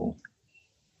 So.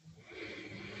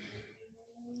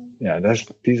 Ja, das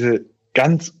ist diese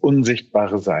ganz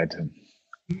unsichtbare Seite.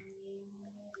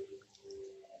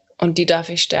 Und die darf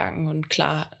ich stärken und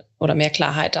mehr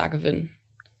Klarheit da gewinnen.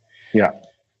 Ja,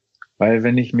 weil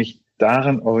wenn ich mich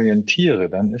daran orientiere,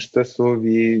 dann ist das so,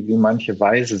 wie manche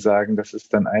Weise sagen, das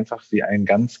ist dann einfach wie ein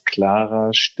ganz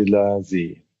klarer, stiller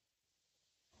See.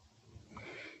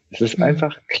 Es ist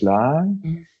einfach klar,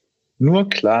 nur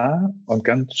klar und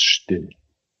ganz still.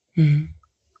 Das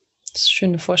ist eine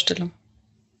schöne Vorstellung.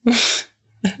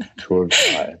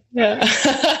 Total. Ja.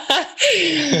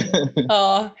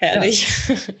 Oh, herrlich.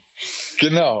 Ja.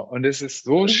 Genau. Und es ist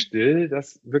so still,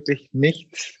 dass wirklich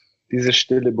nichts diese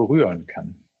Stille berühren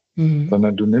kann.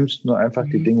 Sondern du nimmst nur einfach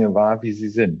die Dinge wahr, wie sie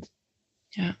sind.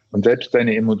 Ja. Und selbst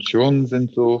deine Emotionen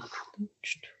sind so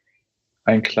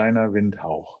ein kleiner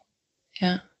Windhauch.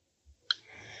 Ja.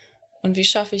 Und wie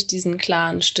schaffe ich diesen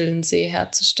klaren, stillen See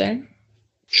herzustellen?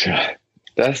 Tja,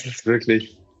 das ist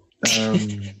wirklich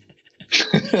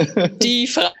die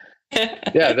Frage.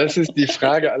 Ja, das ist die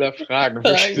Frage aller Fragen.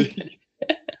 Wirklich.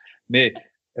 Nee,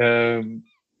 da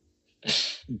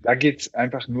geht es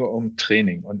einfach nur um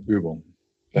Training und Übung.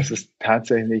 Das ist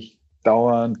tatsächlich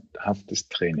dauerhaftes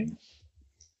Training.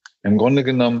 Im Grunde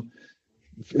genommen,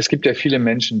 es gibt ja viele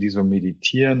Menschen, die so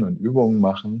meditieren und Übungen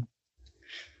machen.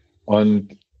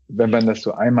 Und wenn man das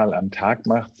so einmal am Tag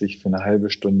macht, sich für eine halbe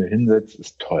Stunde hinsetzt,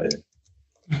 ist toll.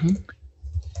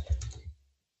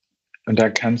 Und da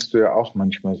kannst du ja auch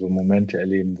manchmal so Momente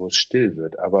erleben, wo es still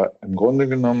wird. Aber im Grunde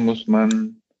genommen muss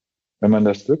man, wenn man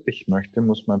das wirklich möchte,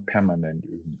 muss man permanent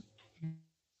üben.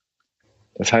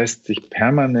 Das heißt, sich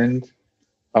permanent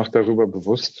auch darüber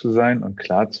bewusst zu sein und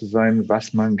klar zu sein,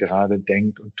 was man gerade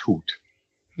denkt und tut.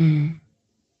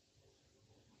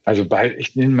 Also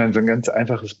ich nehme mal so ein ganz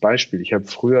einfaches Beispiel. Ich habe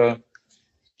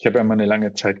ja mal eine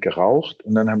lange Zeit geraucht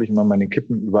und dann habe ich immer meine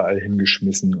Kippen überall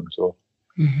hingeschmissen und so.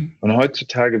 Und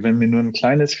heutzutage, wenn mir nur ein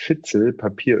kleines Fitzel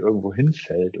Papier irgendwo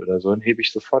hinfällt oder so, dann hebe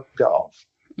ich sofort wieder auf.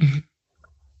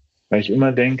 Weil ich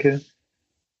immer denke,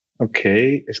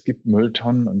 okay, es gibt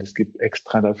Mülltonnen und es gibt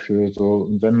extra dafür so,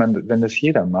 und wenn das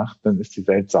jeder macht, dann ist die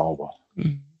Welt sauber.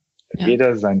 Wenn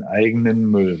jeder seinen eigenen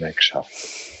Müll wegschafft.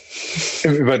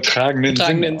 Im übertragenen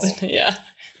Sinne.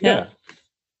 Ja.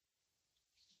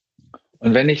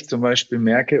 Und wenn ich zum Beispiel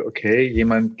merke, okay,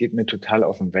 jemand geht mir total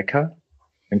auf den Wecker,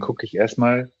 dann gucke ich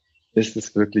erstmal, ist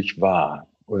es wirklich wahr?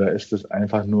 Oder ist es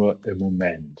einfach nur im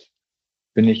Moment?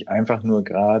 Bin ich einfach nur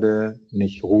gerade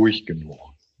nicht ruhig genug?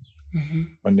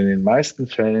 Und in den meisten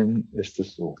Fällen ist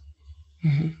es so.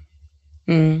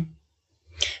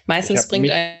 Meistens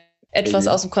bringt etwas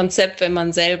aus dem Konzept, wenn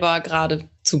man selber gerade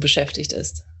zu beschäftigt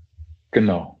ist.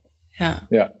 Genau. Ja.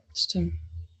 Stimmt.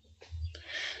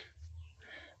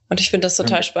 Und ich finde das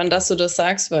total spannend, dass du das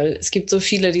sagst, weil es gibt so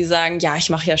viele, die sagen, ja, ich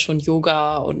mache ja schon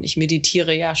Yoga und ich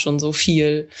meditiere ja schon so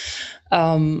viel.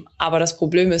 Aber das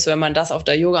Problem ist, wenn man das auf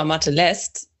der Yogamatte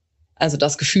lässt, also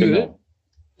das Gefühl,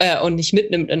 und nicht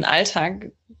mitnimmt in den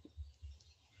Alltag,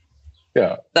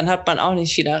 dann hat man auch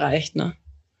nicht viel erreicht, ne?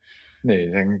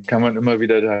 Nee, dann kann man immer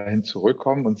wieder dahin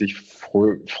zurückkommen und sich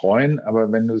freuen,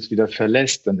 aber wenn du es wieder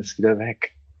verlässt, dann ist es wieder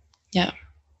weg. Ja.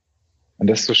 Und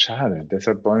das ist so schade.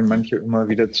 Deshalb wollen manche immer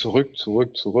wieder zurück.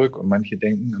 Und manche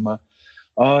denken immer,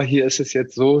 oh, hier ist es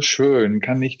jetzt so schön,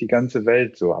 kann nicht die ganze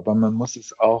Welt so. Aber man muss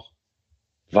es auch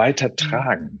weiter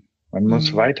tragen. Man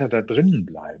muss weiter da drinnen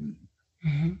bleiben.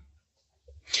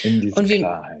 In dieser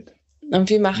Klarheit. Und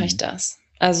wie mache ich das?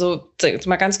 Also jetzt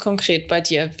mal ganz konkret bei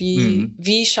dir.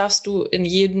 Wie schaffst du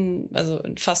in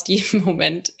fast jedem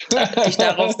Moment, dich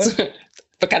darauf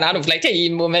keine Ahnung, vielleicht ja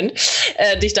jeden Moment,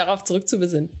 dich darauf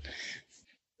zurückzubesinnen?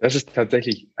 Das ist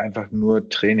tatsächlich einfach nur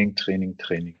Training.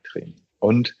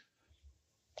 Und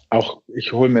auch,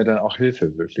 ich hole mir dann auch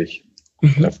Hilfe wirklich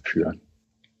dafür.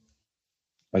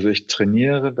 Also ich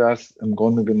trainiere das im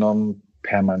Grunde genommen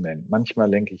permanent. Manchmal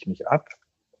lenke ich mich ab,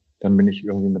 dann bin ich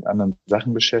irgendwie mit anderen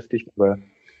Sachen beschäftigt, aber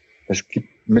es gibt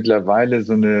mittlerweile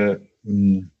so eine,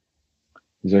 wie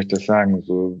soll ich das sagen,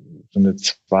 so eine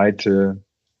zweite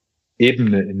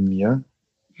Ebene in mir,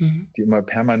 die immer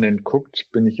permanent guckt,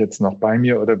 bin ich jetzt noch bei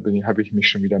mir oder habe ich mich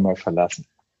schon wieder mal verlassen.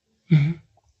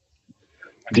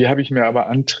 Die habe ich mir aber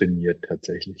antrainiert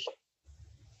tatsächlich.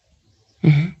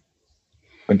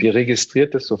 Und die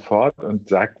registriert das sofort und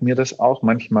sagt mir das auch.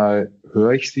 Manchmal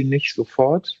höre ich sie nicht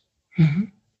sofort.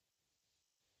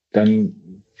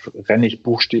 Dann renne ich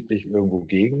buchstäblich irgendwo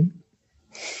gegen.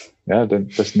 Ja,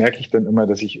 das merke ich dann immer,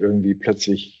 dass ich irgendwie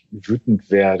plötzlich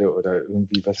wütend werde oder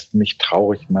irgendwie was mich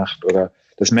traurig macht. Oder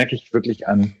das merke ich wirklich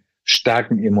an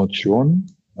starken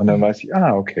Emotionen. Und dann weiß ich,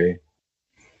 okay,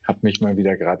 habe mich mal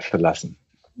wieder gerade verlassen.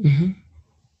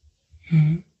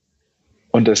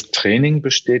 Und das Training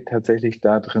besteht tatsächlich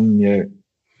darin, mir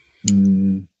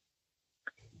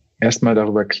erstmal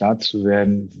darüber klar zu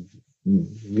werden,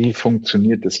 wie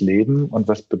funktioniert das Leben und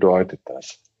was bedeutet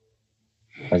das?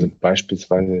 Also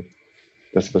beispielsweise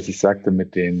das, was ich sagte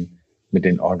mit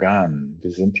den Organen. Wir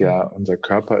sind ja, unser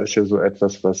Körper ist ja so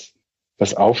etwas,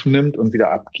 was aufnimmt und wieder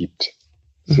abgibt.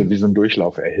 So wie so ein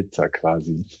Durchlauferhitzer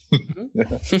quasi.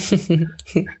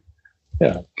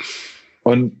 Ja.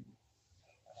 Und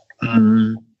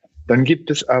dann gibt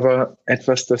es aber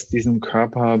etwas, das diesen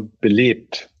Körper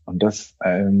belebt. Und das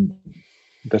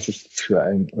ist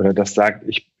oder das sagt,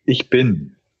 ich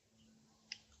bin.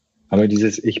 Aber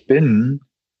dieses Ich bin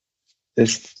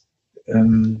ist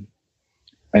ein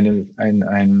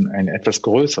etwas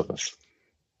Größeres.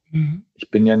 Ich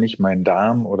bin ja nicht mein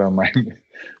Darm oder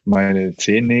meine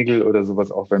Zehennägel oder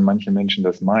sowas, auch wenn manche Menschen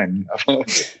das meinen. Aber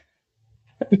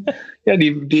ja,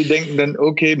 die denken dann,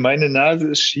 okay, meine Nase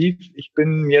ist schief, ich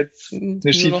bin jetzt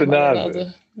eine schiefe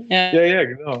Nase. Ja,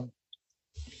 genau.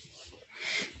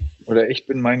 Oder ich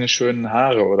bin meine schönen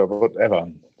Haare oder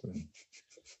whatever.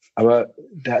 Aber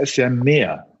da ist ja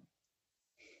mehr.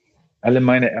 Alle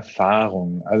meine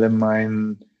Erfahrungen, alle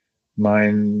mein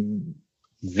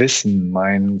Wissen,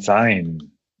 mein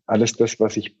Sein, alles das,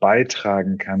 was ich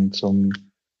beitragen kann zum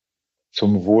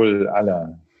Wohl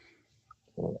aller.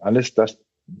 Alles das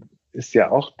ist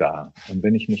ja auch da. Und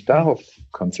wenn ich mich darauf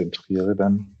konzentriere,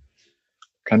 dann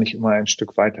kann ich immer ein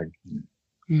Stück weitergehen.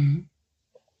 Und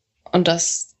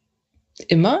das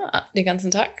immer, den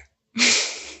ganzen Tag?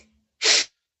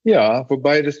 Ja,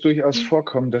 wobei das durchaus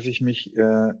vorkommt, dass ich mich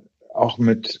auch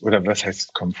oder was heißt,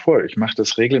 es kommt vor? Ich mache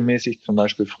das regelmäßig. Zum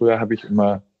Beispiel früher habe ich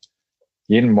immer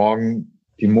jeden Morgen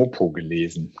die Mopo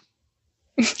gelesen.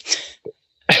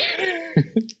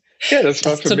 Ja, das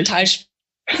war für mich.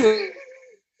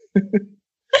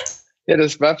 Ja,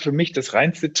 das war für mich das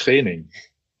reinste Training.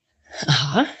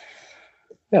 Aha.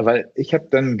 Ja, weil ich habe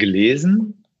dann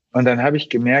gelesen und dann habe ich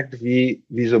gemerkt, wie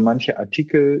so manche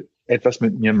Artikel etwas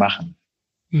mit mir machen.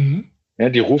 Ja,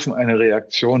 die rufen eine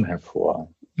Reaktion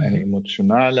hervor. Eine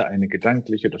emotionale, eine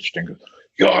gedankliche, dass ich denke,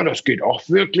 ja, das geht auch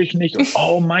wirklich nicht. Und,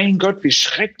 oh mein Gott, wie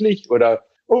schrecklich. Oder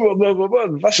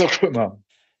was auch immer.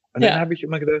 Und dann habe ich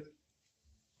immer gedacht,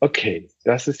 okay,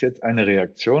 das ist jetzt eine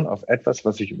Reaktion auf etwas,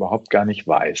 was ich überhaupt gar nicht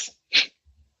weiß.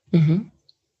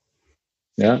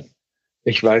 Ja,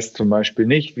 ich weiß zum Beispiel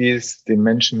nicht, wie es dem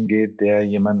Menschen geht, der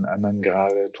jemanden anderen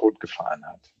gerade totgefahren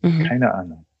hat. Keine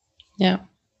Ahnung. Ja.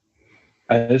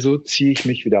 Also ziehe ich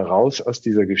mich wieder raus aus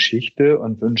dieser Geschichte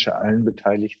und wünsche allen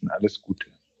Beteiligten alles Gute.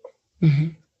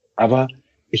 Aber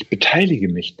ich beteilige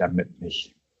mich damit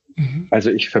nicht.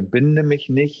 Also ich verbinde mich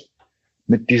nicht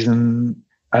mit diesem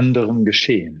anderen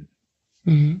Geschehen.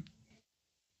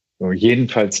 So,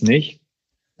 jedenfalls nicht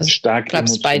stark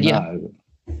emotional. Bei dir.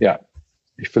 Ja,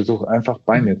 ich versuche einfach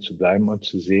bei mir zu bleiben und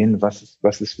zu sehen, was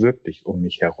ist wirklich um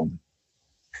mich herum.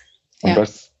 Und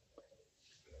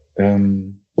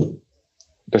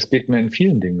das geht mir in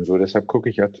vielen Dingen so. Deshalb gucke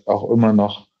ich jetzt auch immer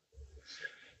noch,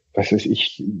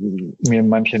 mir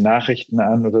manche Nachrichten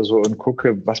an oder so und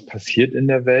gucke, was passiert in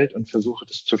der Welt und versuche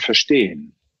das zu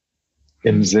verstehen.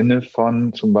 Im Sinne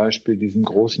von zum Beispiel diesem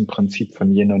großen Prinzip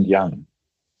von Yin und Yang.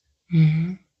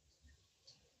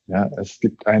 Ja, es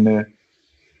gibt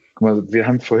guck mal, wir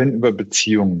haben vorhin über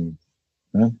Beziehungen,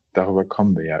 ne? Darüber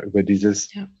kommen wir ja, über diese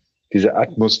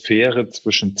Atmosphäre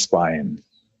zwischen Zweien.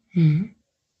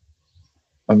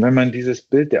 Und wenn man dieses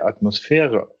Bild der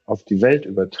Atmosphäre auf die Welt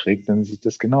überträgt, dann sieht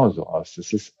das genauso aus.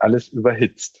 Es ist alles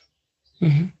überhitzt.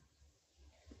 Und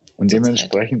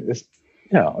dementsprechend ist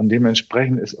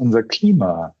unser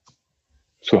Klima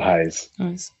zu heiß.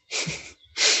 Nice.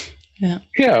 Ja.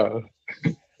 Ja.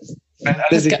 Wenn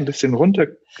alle sich ein bisschen runter...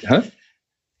 Hä?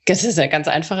 Das ist eine ganz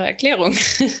einfache Erklärung.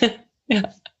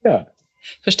 Ja.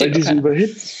 Versteht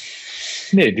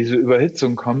weil diese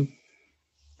Überhitzung kommt,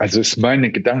 also ist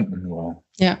meine Gedanken nur,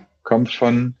 kommt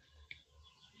von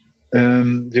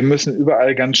Wir müssen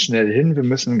überall ganz schnell hin, wir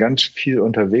müssen ganz viel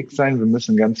unterwegs sein, wir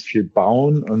müssen ganz viel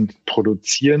bauen und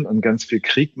produzieren und ganz viel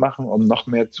Krieg machen, um noch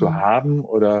mehr zu haben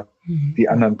oder die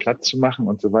anderen platt zu machen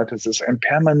und so weiter. Es ist ein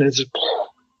permanentes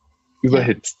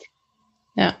überhitzt.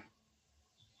 Ja.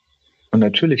 Und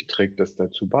natürlich trägt das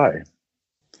dazu bei.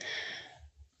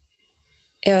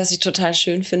 Ja, was ich total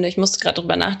schön finde, ich musste gerade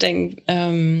drüber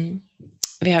nachdenken,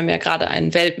 wir haben ja gerade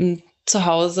einen Welpen zu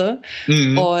Hause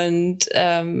und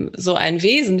so ein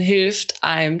Wesen hilft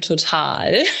einem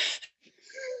total,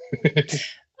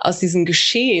 aus diesem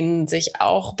Geschehen sich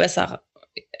auch besser,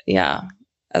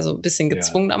 also ein bisschen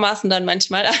gezwungenermaßen dann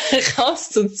manchmal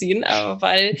rauszuziehen, aber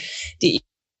weil die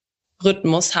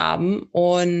Rhythmus haben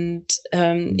und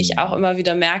ich auch immer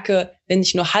wieder merke, wenn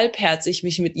ich nur halbherzig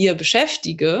mich mit ihr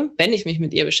beschäftige,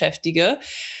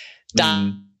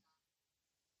 dann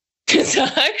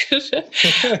gesagt.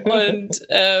 Und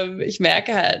ich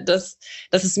merke halt, dass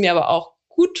es mir aber auch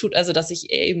gut tut, also dass ich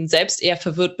eben selbst eher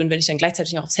verwirrt bin, wenn ich dann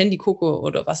gleichzeitig noch aufs Handy gucke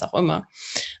oder was auch immer.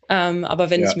 Aber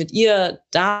wenn ich mit ihr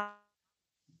da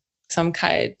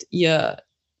Aufmerksamkeit ihr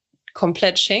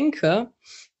komplett schenke,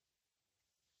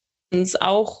 ist es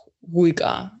auch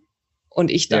ruhiger. Und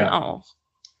ich dann auch.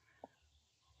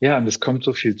 Ja, und es kommt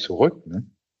so viel zurück, ne?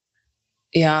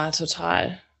 Ja,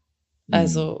 total.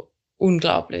 Also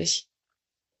unglaublich.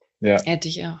 Ja. Hätte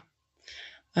ich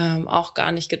auch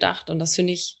gar nicht gedacht. Und das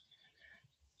finde ich,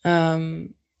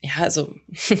 also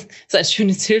ist ein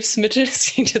schönes Hilfsmittel. Das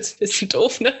klingt jetzt ein bisschen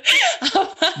doof, ne?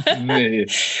 Aber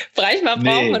manchmal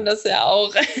braucht man das ja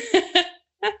auch.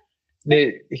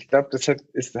 Nee, ich glaube, das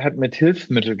hat mit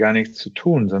Hilfsmittel gar nichts zu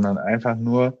tun, sondern einfach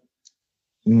nur,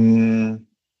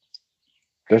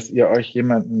 dass ihr euch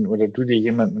jemanden oder du dir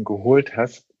jemanden geholt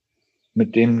hast,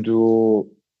 mit dem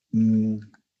du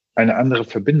eine andere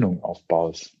Verbindung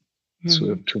aufbaust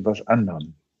zu was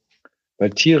anderem.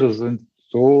 Weil Tiere sind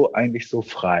eigentlich so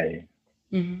frei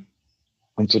und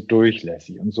so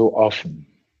durchlässig und so offen.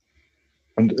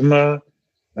 Und immer,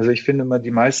 also ich finde immer,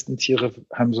 die meisten Tiere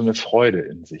haben so eine Freude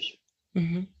in sich.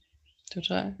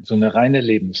 Total. So eine reine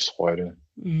Lebensfreude.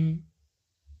 Wie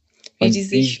die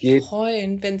sich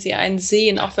freuen, wenn sie einen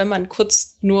sehen, auch wenn man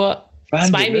kurz nur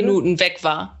Wahnsinn, 2 Minuten weg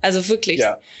war. Also wirklich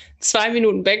 2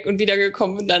 Minuten weg und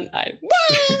wiedergekommen und dann ein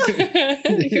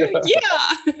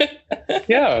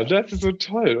Ja, das ist so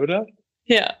toll, oder?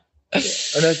 Ja.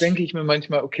 Und da denke ich mir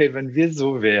manchmal, okay, wenn wir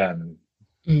so wären,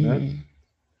 ne?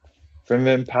 Wenn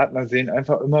wir einen Partner sehen,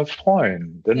 einfach immer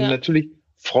freuen. Denn natürlich,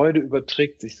 Freude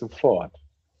überträgt sich sofort.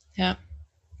 Ja.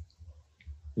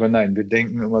 Aber nein, wir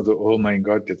denken immer so, oh mein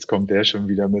Gott, jetzt kommt der schon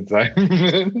wieder mit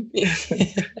seinem...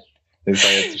 Das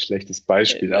war jetzt ein schlechtes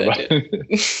Beispiel, aber...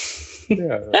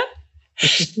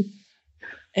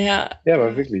 Ja,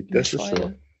 aber wirklich, das ist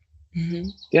so.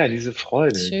 Ja, diese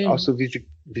Freude, auch so wie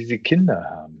sie Kinder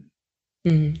haben.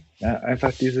 Ja,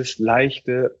 einfach dieses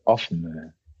leichte,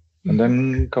 offene. Und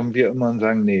dann kommen wir immer und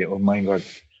sagen, nee, oh mein Gott,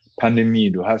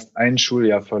 Pandemie, du hast ein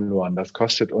Schuljahr verloren, das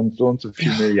kostet uns so und so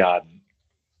viel Milliarden.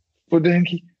 Wo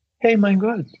denke ich, hey, mein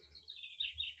Gott,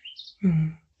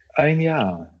 ein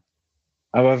Jahr.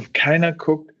 Aber keiner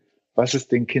guckt, was es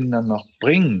den Kindern noch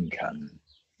bringen kann.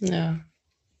 Ja.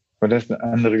 Weil das ist eine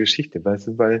andere Geschichte, weißt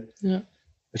du, weil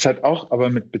es hat auch aber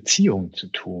mit Beziehung zu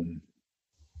tun.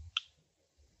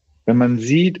 Wenn man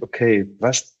sieht, okay,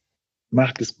 was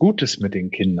macht es Gutes mit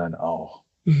den Kindern auch,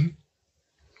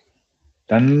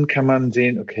 dann kann man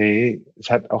sehen, okay, es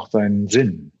hat auch seinen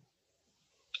Sinn.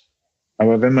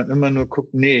 Aber wenn man immer nur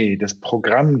guckt, nee, das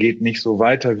Programm geht nicht so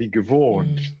weiter wie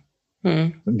gewohnt,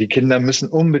 und die Kinder müssen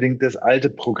unbedingt das alte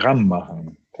Programm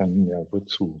machen, dann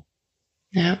wozu?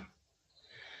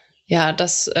 Ja,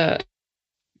 das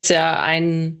ist ja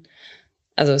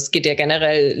also es geht ja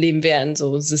generell, leben wir in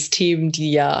so Systemen,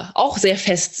 die ja auch sehr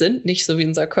fest sind, nicht so wie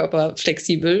unser Körper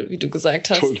flexibel, wie du gesagt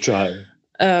hast. Total.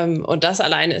 Und das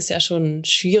alleine ist ja schon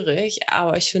schwierig,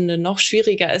 aber ich finde, noch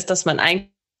schwieriger ist, dass man eigentlich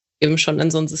eben schon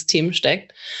in so ein System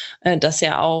steckt, das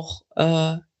ja auch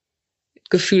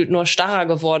gefühlt nur starrer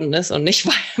geworden ist und nicht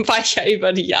weicher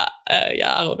über die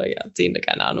Jahre oder Jahrzehnte,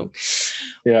 keine Ahnung.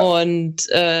 Ja. Und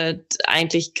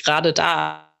eigentlich gerade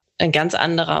da ein ganz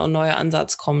anderer und neuer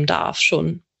Ansatz kommen darf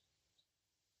schon.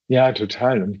 Ja,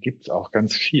 total. Und gibt's auch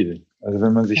ganz viel. Also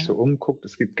wenn man sich so umguckt,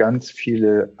 es gibt ganz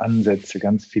viele Ansätze,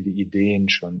 ganz viele Ideen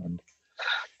schon. Und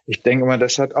ich denke mal,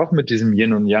 das hat auch mit diesem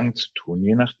Yin und Yang zu tun,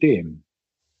 je nachdem.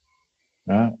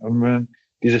 Ja, und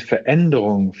diese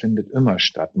Veränderung findet immer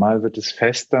statt. Mal wird es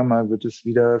fester, mal wird es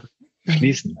wieder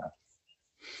fließender.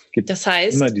 Gibt das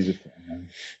heißt, immer diese Veränderung.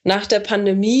 Nach der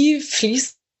Pandemie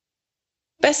fließt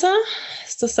besser?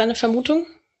 Ist das deine Vermutung?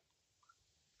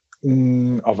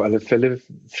 Auf alle Fälle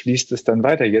fließt es dann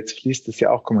weiter. Jetzt fließt es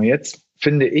ja auch. Guck mal, jetzt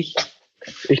finde ich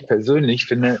persönlich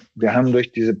finde, wir haben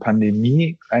durch diese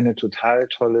Pandemie eine total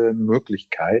tolle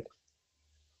Möglichkeit,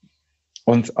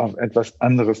 uns auf etwas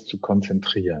anderes zu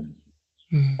konzentrieren,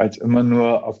 als immer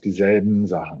nur auf dieselben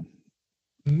Sachen.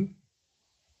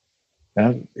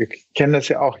 Ja, ich kenne das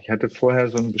ja auch. Ich hatte vorher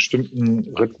so einen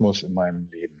bestimmten Rhythmus in meinem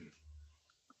Leben.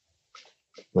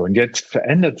 So, und jetzt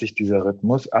verändert sich dieser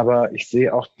Rhythmus, aber ich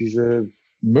sehe auch diese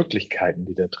Möglichkeiten,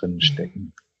 die da drin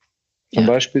stecken. Zum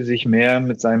Beispiel sich mehr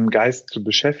mit seinem Geist zu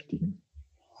beschäftigen.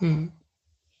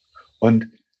 Und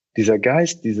dieser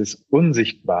Geist, dieses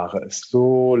Unsichtbare ist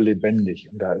so lebendig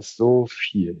und da ist so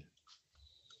viel.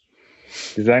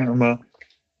 Wir sagen immer,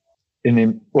 in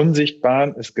dem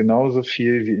Unsichtbaren ist genauso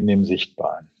viel wie in dem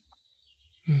Sichtbaren.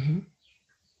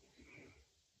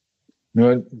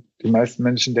 Nur die meisten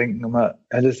Menschen denken immer,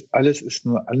 alles ist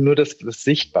nur das, was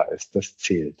sichtbar ist, das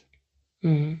zählt.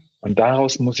 Und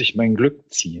daraus muss ich mein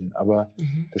Glück ziehen, aber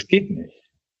das geht nicht.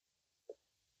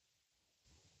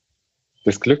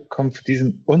 Das Glück kommt von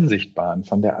diesem Unsichtbaren,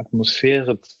 von der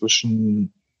Atmosphäre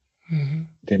zwischen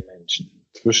den Menschen,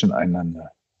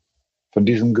 zwischeneinander, von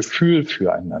diesem Gefühl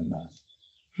füreinander.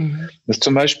 Das ist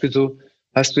zum Beispiel so,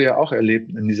 hast du ja auch erlebt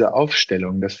in dieser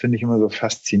Aufstellung, das finde ich immer so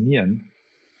faszinierend.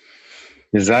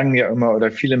 Wir sagen ja immer,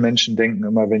 oder viele Menschen denken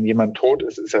immer, wenn jemand tot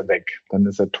ist, ist er weg, dann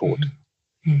ist er tot.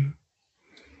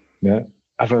 Ja,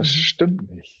 aber es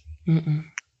stimmt nicht.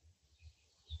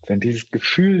 Wenn dieses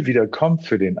Gefühl wieder kommt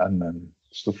für den anderen,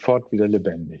 ist sofort wieder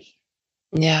lebendig.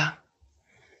 Ja,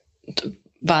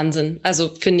 Wahnsinn.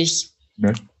 Also finde ich,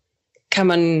 kann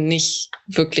man nicht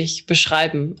wirklich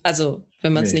beschreiben. Also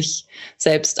wenn man es nicht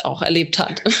selbst auch erlebt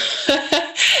hat.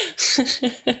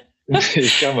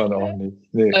 Kann man auch nicht.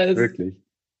 Nee, also, wirklich.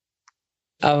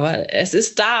 Aber es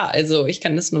ist da. Also ich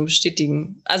kann das nur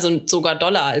bestätigen. Also sogar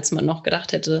doller, als man noch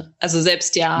gedacht hätte. Also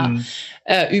selbst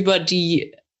über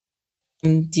die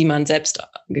man selbst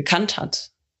gekannt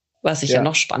hat. Was ich ja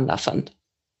noch spannender fand.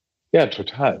 Ja,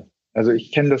 total. Also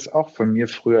ich kenne das auch von mir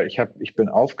früher. Ich bin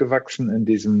aufgewachsen in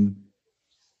diesem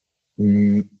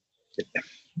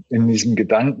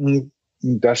Gedanken,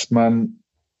 dass man,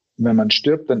 wenn man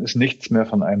stirbt, dann ist nichts mehr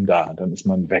von einem da. Dann ist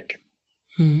man weg.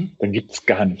 Dann gibt es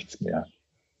gar nichts mehr.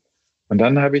 Und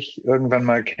dann habe ich irgendwann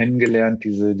mal kennengelernt,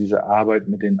 diese Arbeit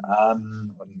mit den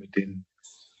Ahnen und mit den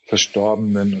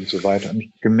Verstorbenen und so weiter. Und ich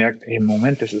habe gemerkt, ey,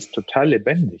 Moment, das ist total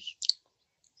lebendig.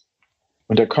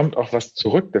 Und da kommt auch was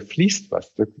zurück, da fließt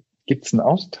was, da gibt es einen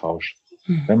Austausch,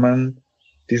 wenn man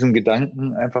diesen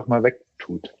Gedanken einfach mal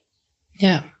wegtut.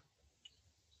 Ja.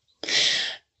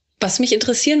 Was mich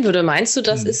interessieren würde, meinst du,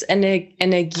 das ist eine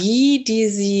Energie, die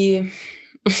Sie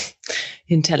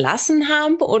hinterlassen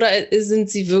haben, oder sind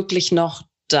sie wirklich noch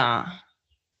da?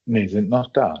 Nee, sind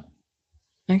noch da.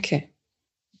 Okay.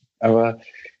 Aber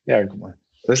ja, guck mal,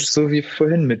 das ist so wie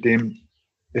vorhin mit dem,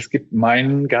 es gibt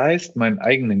meinen Geist, meinen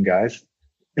eigenen Geist.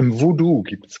 Im Voodoo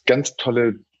gibt es ganz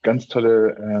tolle,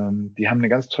 die haben eine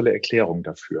ganz tolle Erklärung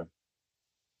dafür.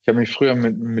 Ich habe mich früher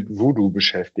mit Voodoo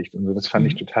beschäftigt und so, das fand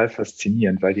ich total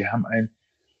faszinierend, weil die haben ein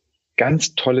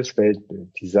ganz tolles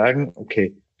Weltbild. Die sagen,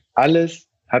 okay, alles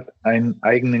hat einen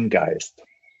eigenen Geist.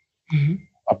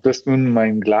 Ob das nun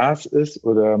mein Glas ist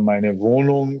oder meine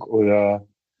Wohnung oder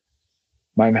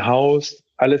mein Haus,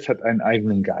 alles hat einen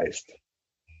eigenen Geist.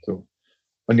 So.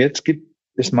 Und jetzt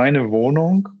ist meine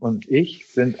Wohnung und ich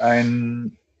sind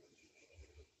eine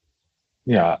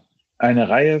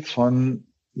Reihe von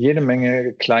jede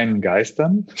Menge kleinen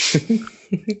Geistern,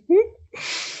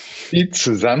 die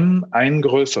zusammen einen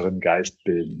größeren Geist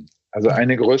bilden. Also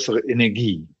eine größere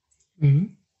Energie.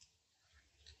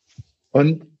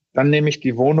 Und dann nehme ich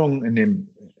die Wohnung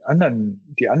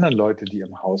die anderen Leute, die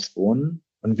im Haus wohnen,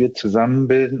 und wir zusammen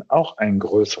bilden auch einen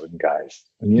größeren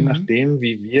Geist. Und je nachdem,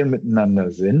 wie wir miteinander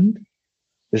sind,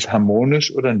 ist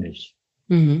harmonisch oder nicht.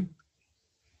 Und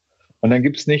dann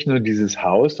gibt es nicht nur dieses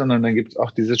Haus, sondern dann gibt es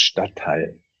auch dieses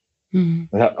Stadtteil.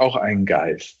 Das hat auch einen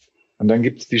Geist. Und dann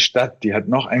gibt es die Stadt, die hat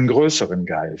noch einen größeren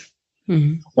Geist.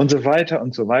 Und so weiter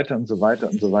und so weiter und so weiter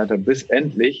und so weiter, bis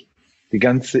endlich die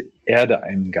ganze Erde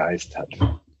einen Geist hat,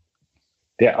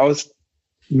 der aus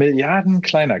Milliarden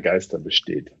kleiner Geister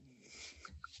besteht.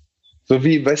 So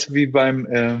wie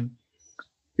beim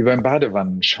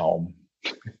Badewannenschaum.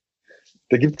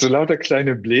 Da gibt es so lauter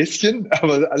kleine Bläschen,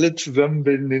 aber alle zusammen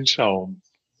bilden den Schaum.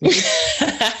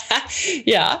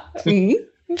 Ja.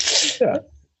 Ja.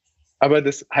 Aber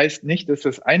das heißt nicht, dass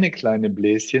das eine kleine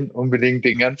Bläschen unbedingt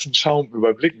den ganzen Schaum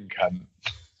überblicken kann.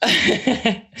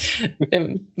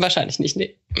 Wahrscheinlich nicht,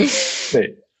 nee.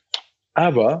 Nee.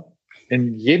 Aber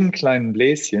in jedem kleinen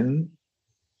Bläschen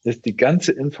ist die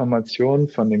ganze Information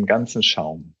von dem ganzen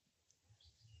Schaum.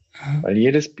 Weil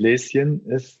jedes Bläschen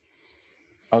ist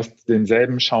aus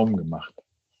demselben Schaum gemacht.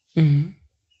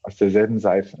 Aus derselben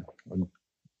Seife und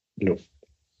Luft.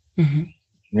 Und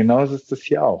genauso ist das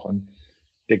hier auch. Und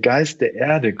der Geist der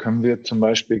Erde können wir zum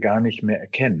Beispiel gar nicht mehr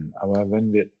erkennen. Aber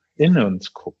wenn wir in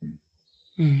uns gucken,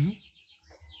 wenn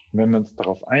wir uns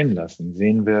darauf einlassen,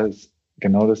 sehen wir es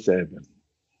genau dasselbe.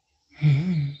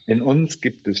 In uns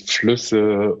gibt es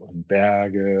Flüsse und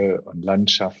Berge und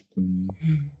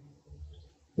Landschaften.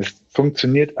 Es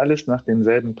funktioniert alles nach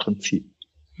demselben Prinzip.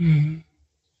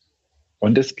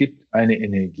 Und es gibt eine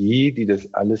Energie, die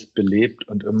das alles belebt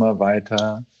und immer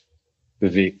weiter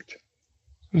bewegt.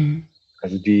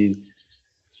 Also die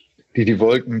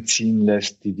Wolken ziehen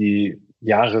lässt, die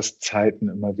Jahreszeiten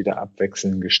immer wieder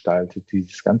abwechselnd gestaltet, die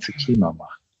das ganze Klima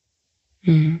macht.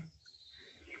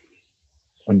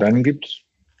 Und dann gibt es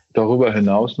darüber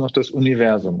hinaus noch das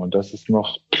Universum und das ist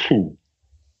noch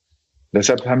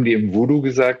Deshalb haben die im Voodoo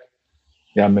gesagt,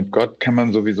 ja, mit Gott kann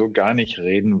man sowieso gar nicht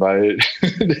reden, weil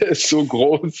der ist so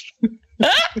groß.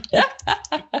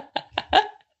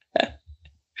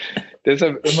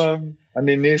 Deshalb immer an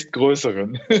den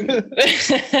nächstgrößeren.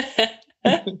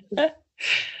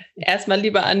 Erstmal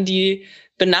lieber an die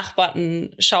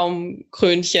benachbarten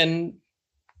Schaumkrönchen,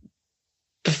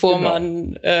 bevor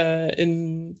man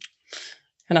in,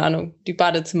 keine Ahnung, die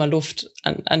Badezimmerluft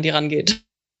an die rangeht.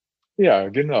 Ja,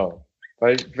 genau.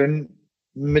 Weil wenn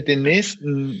mit den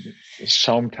nächsten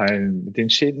Schaumteilen, mit den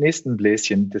nächsten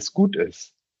Bläschen das gut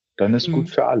ist, dann ist gut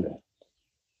für alle.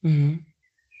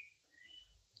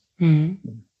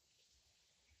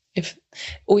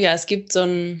 Oh ja, es gibt so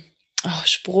einen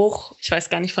Spruch, ich weiß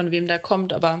gar nicht, von wem der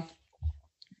kommt, aber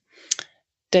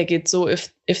der geht so,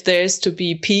 if there is to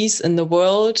be peace in the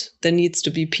world, there needs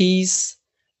to be peace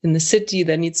in the city,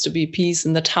 there needs to be peace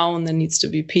in the town, there needs to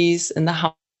be peace in the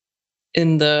house,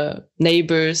 in the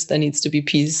neighbors, there needs to be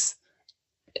peace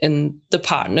in the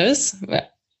partners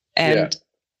and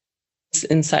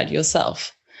inside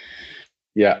yourself.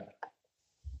 Ja.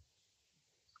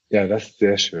 Ja, das ist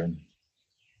sehr schön.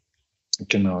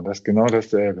 Genau, das ist genau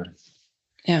dasselbe.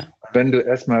 Ja. Wenn du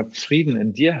erstmal Frieden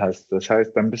in dir hast, das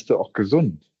heißt, dann bist du auch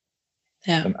gesund.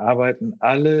 Ja. Dann arbeiten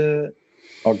alle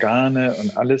Organe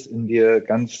und alles in dir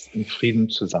ganz in Frieden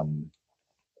zusammen.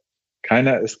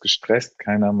 Keiner ist gestresst,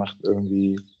 keiner macht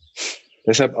irgendwie.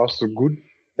 Deshalb auch so gut,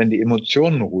 wenn die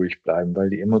Emotionen ruhig bleiben,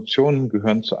 weil die Emotionen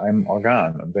gehören zu einem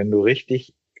Organ. Und wenn du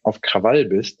richtig auf Krawall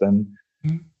bist, dann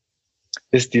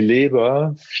ist die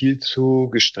Leber viel zu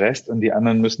gestresst und die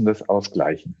anderen müssen das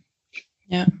ausgleichen.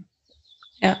 Ja.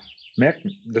 Ja.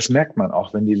 Das merkt man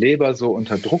auch, wenn die Leber so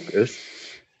unter Druck ist,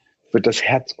 wird das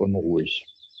Herz unruhig.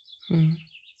 Und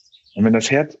wenn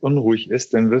das Herz unruhig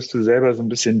ist, dann wirst du selber so ein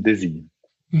bisschen dizzy.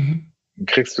 Dann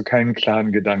kriegst du keinen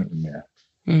klaren Gedanken mehr.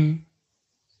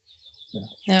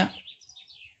 Ja.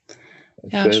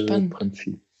 Ja, spannend.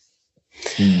 Prinzip.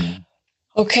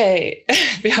 Okay,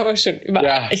 wir haben schon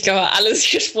über, ich glaube, alles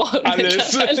gesprochen.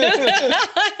 Alles.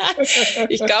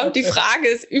 Ich glaube, die Frage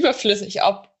ist überflüssig,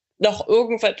 ob noch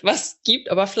irgendwas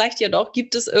gibt, aber vielleicht ja doch,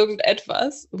 gibt es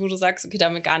irgendetwas, wo du sagst, okay, da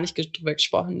haben wir gar nicht drüber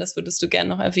gesprochen, das würdest du gerne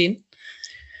noch erwähnen?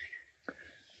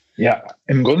 Ja,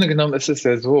 im Grunde genommen ist es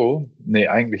ja so, nee,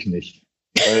 eigentlich nicht.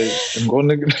 Weil im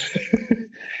Grunde,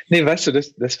 nee, weißt du,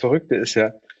 das Verrückte ist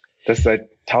ja, dass seit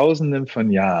Tausenden von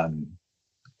Jahren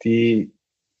die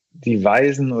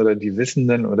Weisen oder die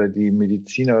Wissenden oder die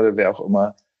Mediziner oder wer auch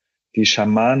immer, die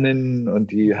Schamaninnen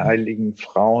und die heiligen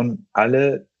Frauen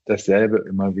alle dasselbe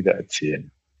immer wieder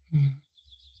erzählen.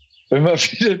 Immer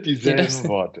wieder dieselben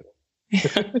Worte.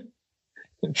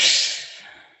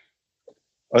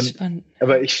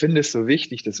 Aber ich finde es so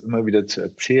wichtig, das immer wieder zu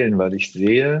erzählen, weil ich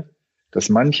sehe, dass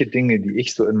manche Dinge, die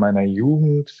ich so in meiner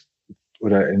Jugend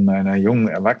oder in meiner jungen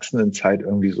Erwachsenenzeit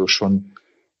irgendwie so schon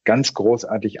ganz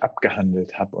großartig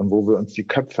abgehandelt habe und wo wir uns die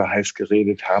Köpfe heiß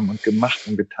geredet haben und gemacht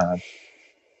und getan.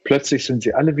 Plötzlich sind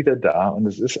sie alle wieder da und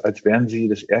es ist, als wären sie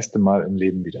das erste Mal im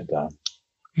Leben wieder da.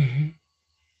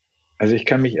 Also ich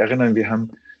kann mich erinnern, wir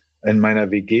haben in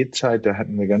meiner WG-Zeit, da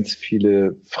hatten wir ganz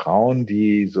viele Frauen,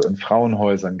 die so in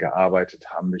Frauenhäusern gearbeitet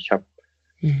haben. Ich habe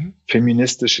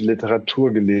feministische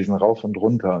Literatur gelesen, rauf und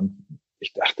runter. Und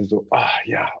ich dachte so,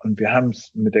 ja, und wir haben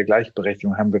es mit der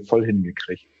Gleichberechtigung, haben wir voll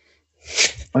hingekriegt.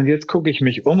 Und jetzt gucke ich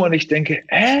mich um und ich denke,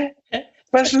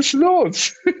 was ist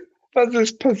los? Was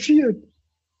ist passiert?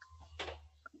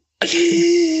 Das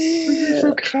ist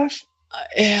so krass.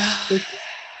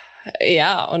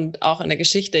 Ja, und auch in der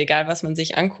Geschichte, egal was man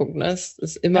sich anguckt, ne, es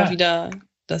ist immer wieder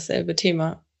dasselbe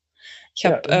Thema.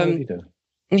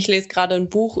 Ich lese gerade ein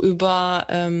Buch über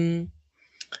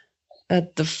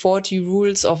The 40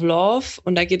 Rules of Love.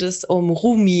 Und da geht es um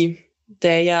Rumi,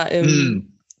 der ja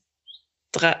im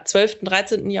 12.,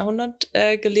 13. Jahrhundert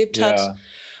gelebt hat.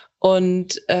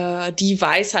 Und die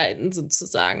Weisheiten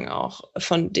sozusagen auch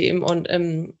von dem.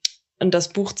 Und das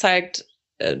Buch zeigt,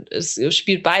 es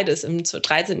spielt beides im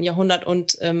 13. Jahrhundert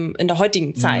und in der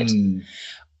heutigen Zeit,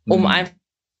 um einfach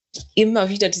immer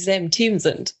wieder dieselben Themen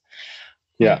sind.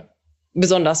 Ja.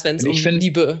 Besonders wenn es um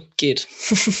Liebe geht.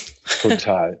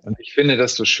 Total. Und ich finde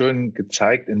das so schön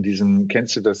gezeigt in diesem,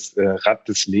 kennst du das Rad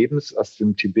des Lebens aus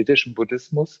dem tibetischen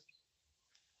Buddhismus?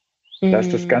 Da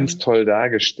ist das ganz toll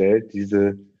dargestellt,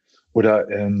 oder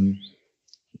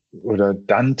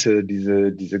Dante,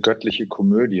 diese göttliche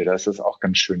Komödie, da ist das auch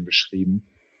ganz schön beschrieben.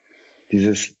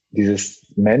 Dieses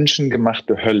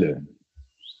menschengemachte Hölle.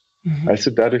 Weißt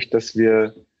du, dadurch, dass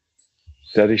wir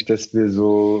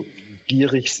so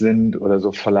gierig sind oder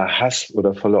so voller Hass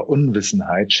oder voller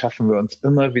Unwissenheit, schaffen wir uns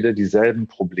immer wieder dieselben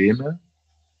Probleme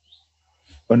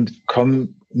und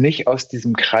kommen nicht aus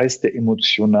diesem Kreis der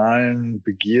emotionalen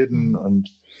Begierden und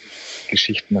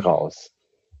Geschichten raus.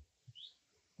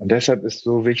 Und deshalb ist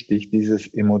so wichtig,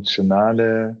 dieses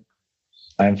Emotionale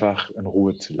einfach in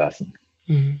Ruhe zu lassen.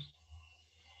 Ja.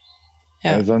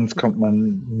 Weil sonst kommt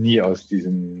man nie aus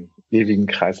diesem ewigen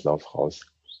Kreislauf raus.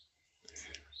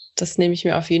 Das nehme ich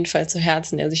mir auf jeden Fall zu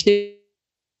Herzen. Also ich nehme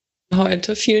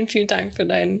heute vielen, vielen Dank für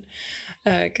dein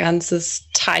ganzes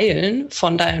Teilen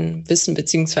von deinem Wissen,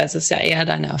 beziehungsweise ist ja eher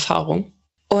deine Erfahrung.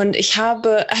 Und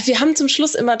wir haben zum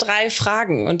Schluss immer 3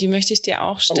 Fragen und die möchte ich dir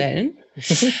auch stellen.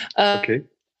 Okay.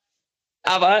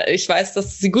 Aber ich weiß, dass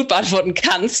du sie gut beantworten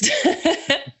kannst.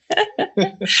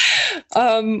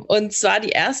 Und zwar die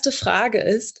erste Frage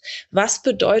ist, was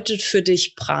bedeutet für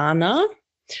dich Prana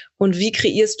und wie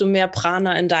kreierst du mehr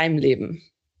Prana in deinem Leben?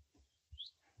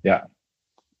 Ja,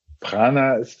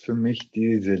 Prana ist für mich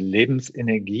diese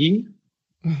Lebensenergie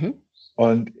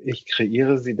und ich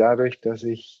kreiere sie dadurch, dass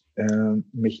ich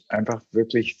mich einfach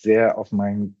wirklich sehr auf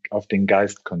den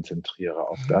Geist konzentriere,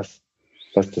 auf das,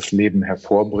 was das Leben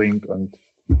hervorbringt und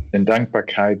in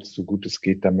Dankbarkeit, so gut es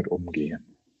geht, damit umgehe.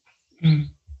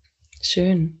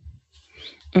 Schön.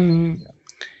 Und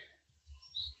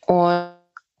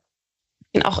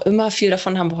auch immer viel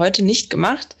davon haben wir heute nicht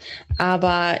gemacht,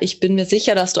 aber ich bin mir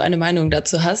sicher, dass du eine Meinung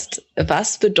dazu hast.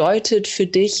 Was bedeutet für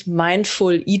dich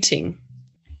Mindful Eating?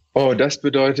 Oh, das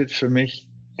bedeutet für mich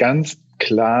ganz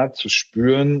klar zu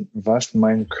spüren, was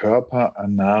mein Körper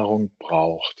an Nahrung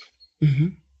braucht.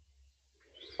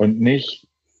 Und nicht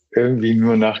irgendwie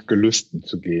nur nach Gelüsten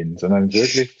zu gehen, sondern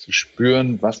wirklich zu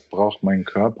spüren, was braucht mein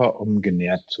Körper, um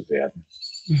genährt zu werden.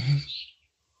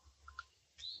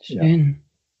 Schön. Ja.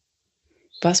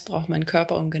 Was braucht mein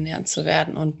Körper, um genährt zu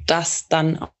werden? Und das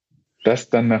dann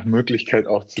nach Möglichkeit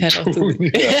auch zu tun.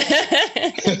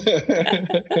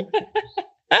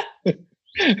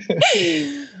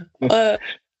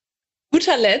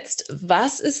 Guter Letzt,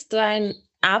 was ist dein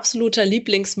absoluter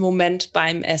Lieblingsmoment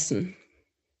beim Essen?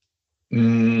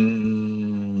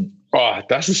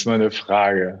 Das ist mal eine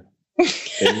Frage.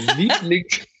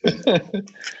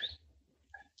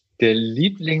 Der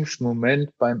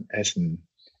Lieblingsmoment beim Essen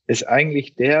ist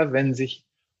eigentlich der, wenn sich,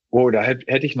 da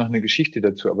hätte ich noch eine Geschichte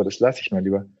dazu, aber das lasse ich mal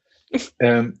lieber.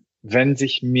 Wenn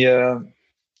sich mir,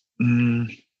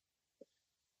 wie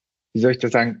soll ich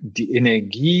das sagen, die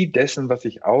Energie dessen, was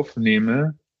ich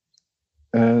aufnehme,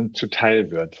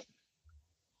 zuteil wird.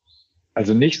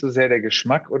 Also nicht so sehr der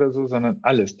Geschmack oder so, sondern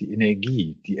alles, die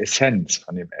Energie, die Essenz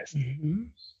von dem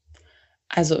Essen.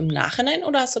 Also im Nachhinein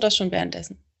oder hast du das schon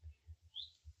währenddessen?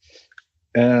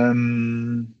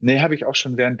 Nee, habe ich auch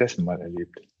schon währenddessen mal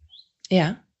erlebt.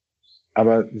 Ja.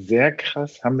 Aber sehr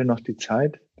krass, haben wir noch die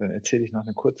Zeit? Dann erzähle ich noch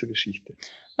eine kurze Geschichte.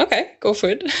 Okay, go for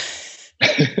it.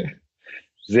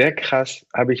 Sehr krass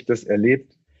habe ich das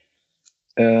erlebt.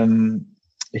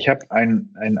 Ich habe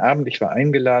einen Abend, ich war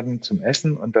eingeladen zum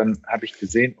Essen und dann habe ich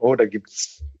gesehen, da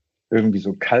gibt's irgendwie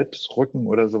so Kalbsrücken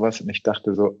oder sowas und ich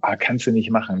dachte so, kannst du nicht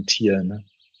machen, ein Tier, ne?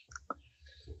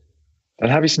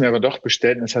 Dann habe ich es mir aber doch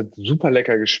bestellt und es hat super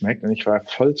lecker geschmeckt und ich war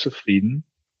voll zufrieden.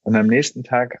 Und am nächsten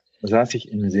Tag saß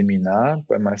ich im Seminar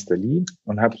bei Meister Lee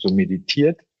und habe so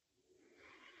meditiert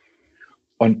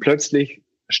und plötzlich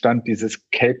stand dieses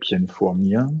Kälbchen vor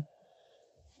mir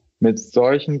mit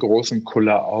solchen großen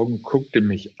Kulleraugen, guckte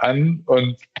mich an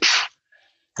und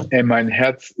mein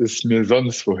Herz ist mir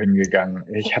sonst wohin gegangen.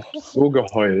 Ich habe so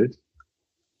geheult.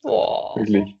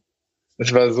 Wirklich.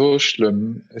 Es war so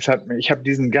schlimm. Ich habe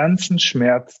diesen ganzen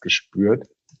Schmerz gespürt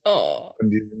von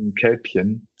diesem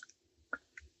Kälbchen.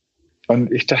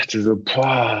 Und ich dachte so,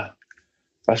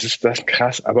 was ist das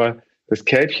krass. Aber das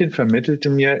Kälbchen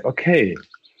vermittelte mir, okay,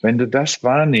 wenn du das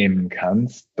wahrnehmen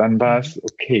kannst, dann war es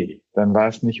okay. Dann war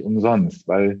es nicht umsonst,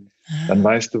 weil dann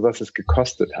weißt du, was es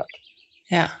gekostet hat.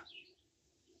 Ja.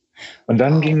 Und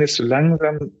dann ging es so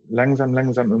langsam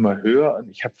immer höher und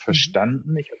ich habe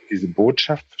verstanden, ich habe diese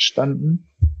Botschaft verstanden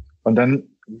und dann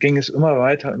ging es immer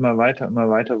weiter,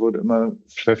 wurde immer,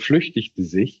 verflüchtigte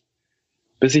sich,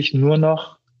 bis ich nur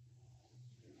noch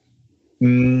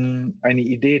eine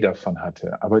Idee davon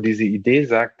hatte. Aber diese Idee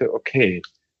sagte, okay,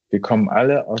 wir kommen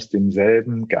alle aus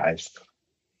demselben Geist.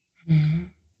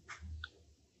 Mhm.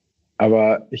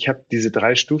 Aber ich habe diese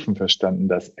 3 Stufen verstanden.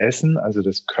 Das Essen, also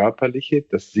das Körperliche,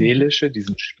 das Seelische,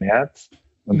 diesen Schmerz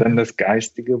und dann das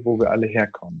Geistige, wo wir alle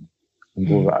herkommen und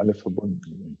wo wir alle verbunden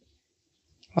sind.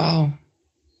 Wow.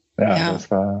 Ja, das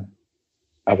war,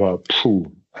 aber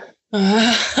puh.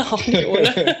 Auch nicht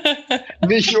ohne.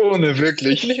 Nicht ohne,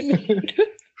 wirklich.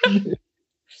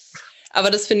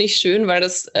 Aber das finde ich schön, weil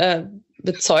das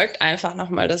bezeugt einfach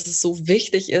nochmal, dass es so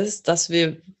wichtig ist, dass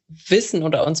wir wissen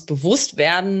oder uns bewusst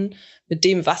werden mit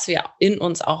dem, was wir in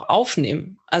uns auch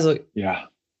aufnehmen. Also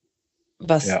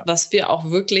was wir auch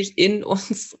wirklich in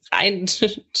uns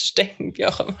reinstecken, wie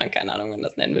auch immer, keine Ahnung, wie man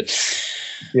das nennen will.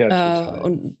 Ja,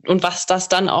 und was das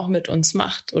dann auch mit uns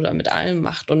macht oder mit allem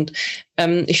macht. Und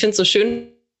ich finde es so schön,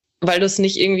 weil du es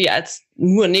nicht irgendwie als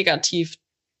nur negativ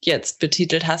jetzt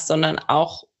betitelt hast, sondern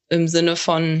auch im Sinne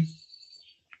von,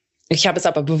 ich habe es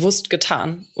aber bewusst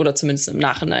getan oder zumindest im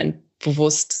Nachhinein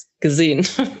bewusst gesehen.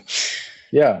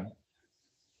 Ja.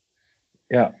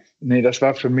 Nee, das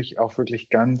war für mich auch wirklich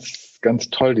ganz, ganz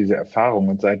toll, diese Erfahrung.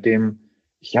 Und seitdem,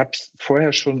 ich habe es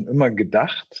vorher schon immer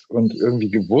gedacht und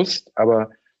irgendwie gewusst, aber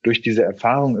durch diese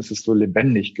Erfahrung ist es so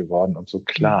lebendig geworden und so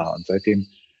klar. Und seitdem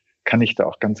kann ich da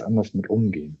auch ganz anders mit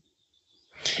umgehen.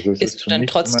 Also isst du dann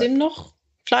trotzdem noch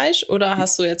Fleisch oder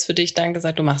hast du jetzt für dich dann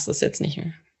gesagt, du machst das jetzt nicht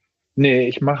mehr? Nee,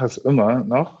 ich mache es immer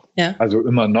noch. Ja. Also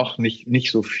immer noch,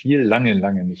 nicht so viel, lange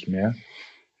nicht mehr.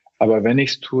 Aber wenn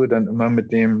ich es tue, dann immer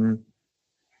mit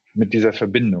dieser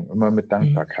Verbindung, immer mit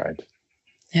Dankbarkeit.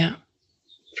 Ja.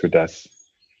 Für das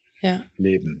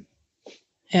Leben.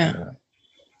 Ja.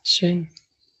 Schön.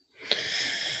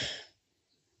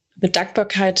 Mit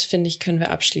Dankbarkeit, finde ich, können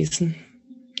wir abschließen.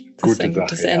 Das ist ein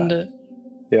gutes Ende.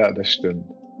 Ja, das stimmt.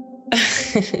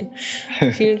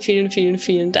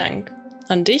 Vielen Dank.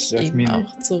 An dich Jasmin, eben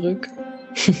auch zurück.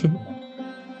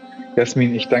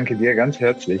 Jasmin, ich danke dir ganz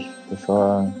herzlich. Das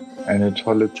war eine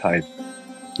tolle Zeit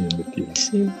hier mit dir.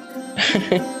 Schön.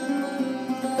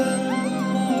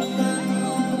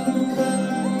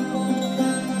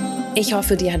 Ich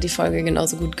hoffe, dir hat die Folge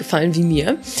genauso gut gefallen wie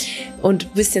mir. Und du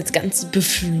bist jetzt ganz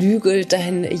beflügelt,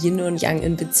 dein Yin und Yang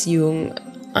in Beziehung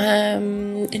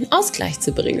in Ausgleich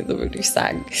zu bringen, so würde ich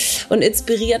sagen. Und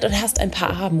inspiriert und hast ein paar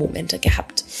Aha-Momente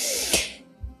gehabt.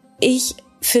 Ich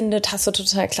finde Tasso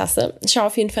total klasse. Schau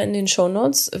auf jeden Fall in den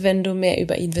Shownotes, wenn du mehr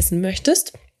über ihn wissen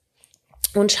möchtest.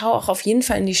 Und schau auch auf jeden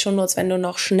Fall in die Shownotes, wenn du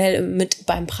noch schnell mit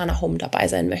beim Prana Home dabei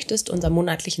sein möchtest, unserer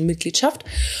monatlichen Mitgliedschaft.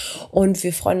 Und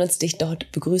wir freuen uns, dich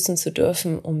dort begrüßen zu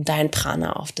dürfen, um dein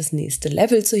Prana auf das nächste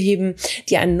Level zu heben,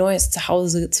 dir ein neues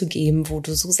Zuhause zu geben, wo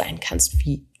du so sein kannst,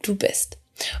 wie du bist.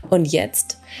 Und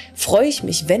jetzt freue ich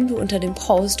mich, wenn du unter dem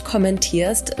Post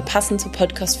kommentierst, passend zur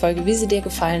Podcast-Folge, wie sie dir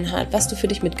gefallen hat, was du für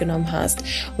dich mitgenommen hast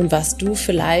und was du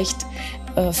vielleicht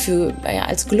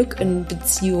als Glück in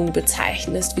Beziehung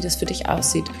bezeichnest, wie das für dich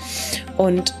aussieht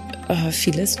und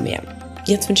vieles mehr.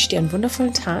 Jetzt wünsche ich dir einen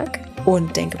wundervollen Tag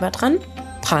und denke mal dran,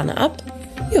 Prana up,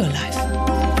 your life.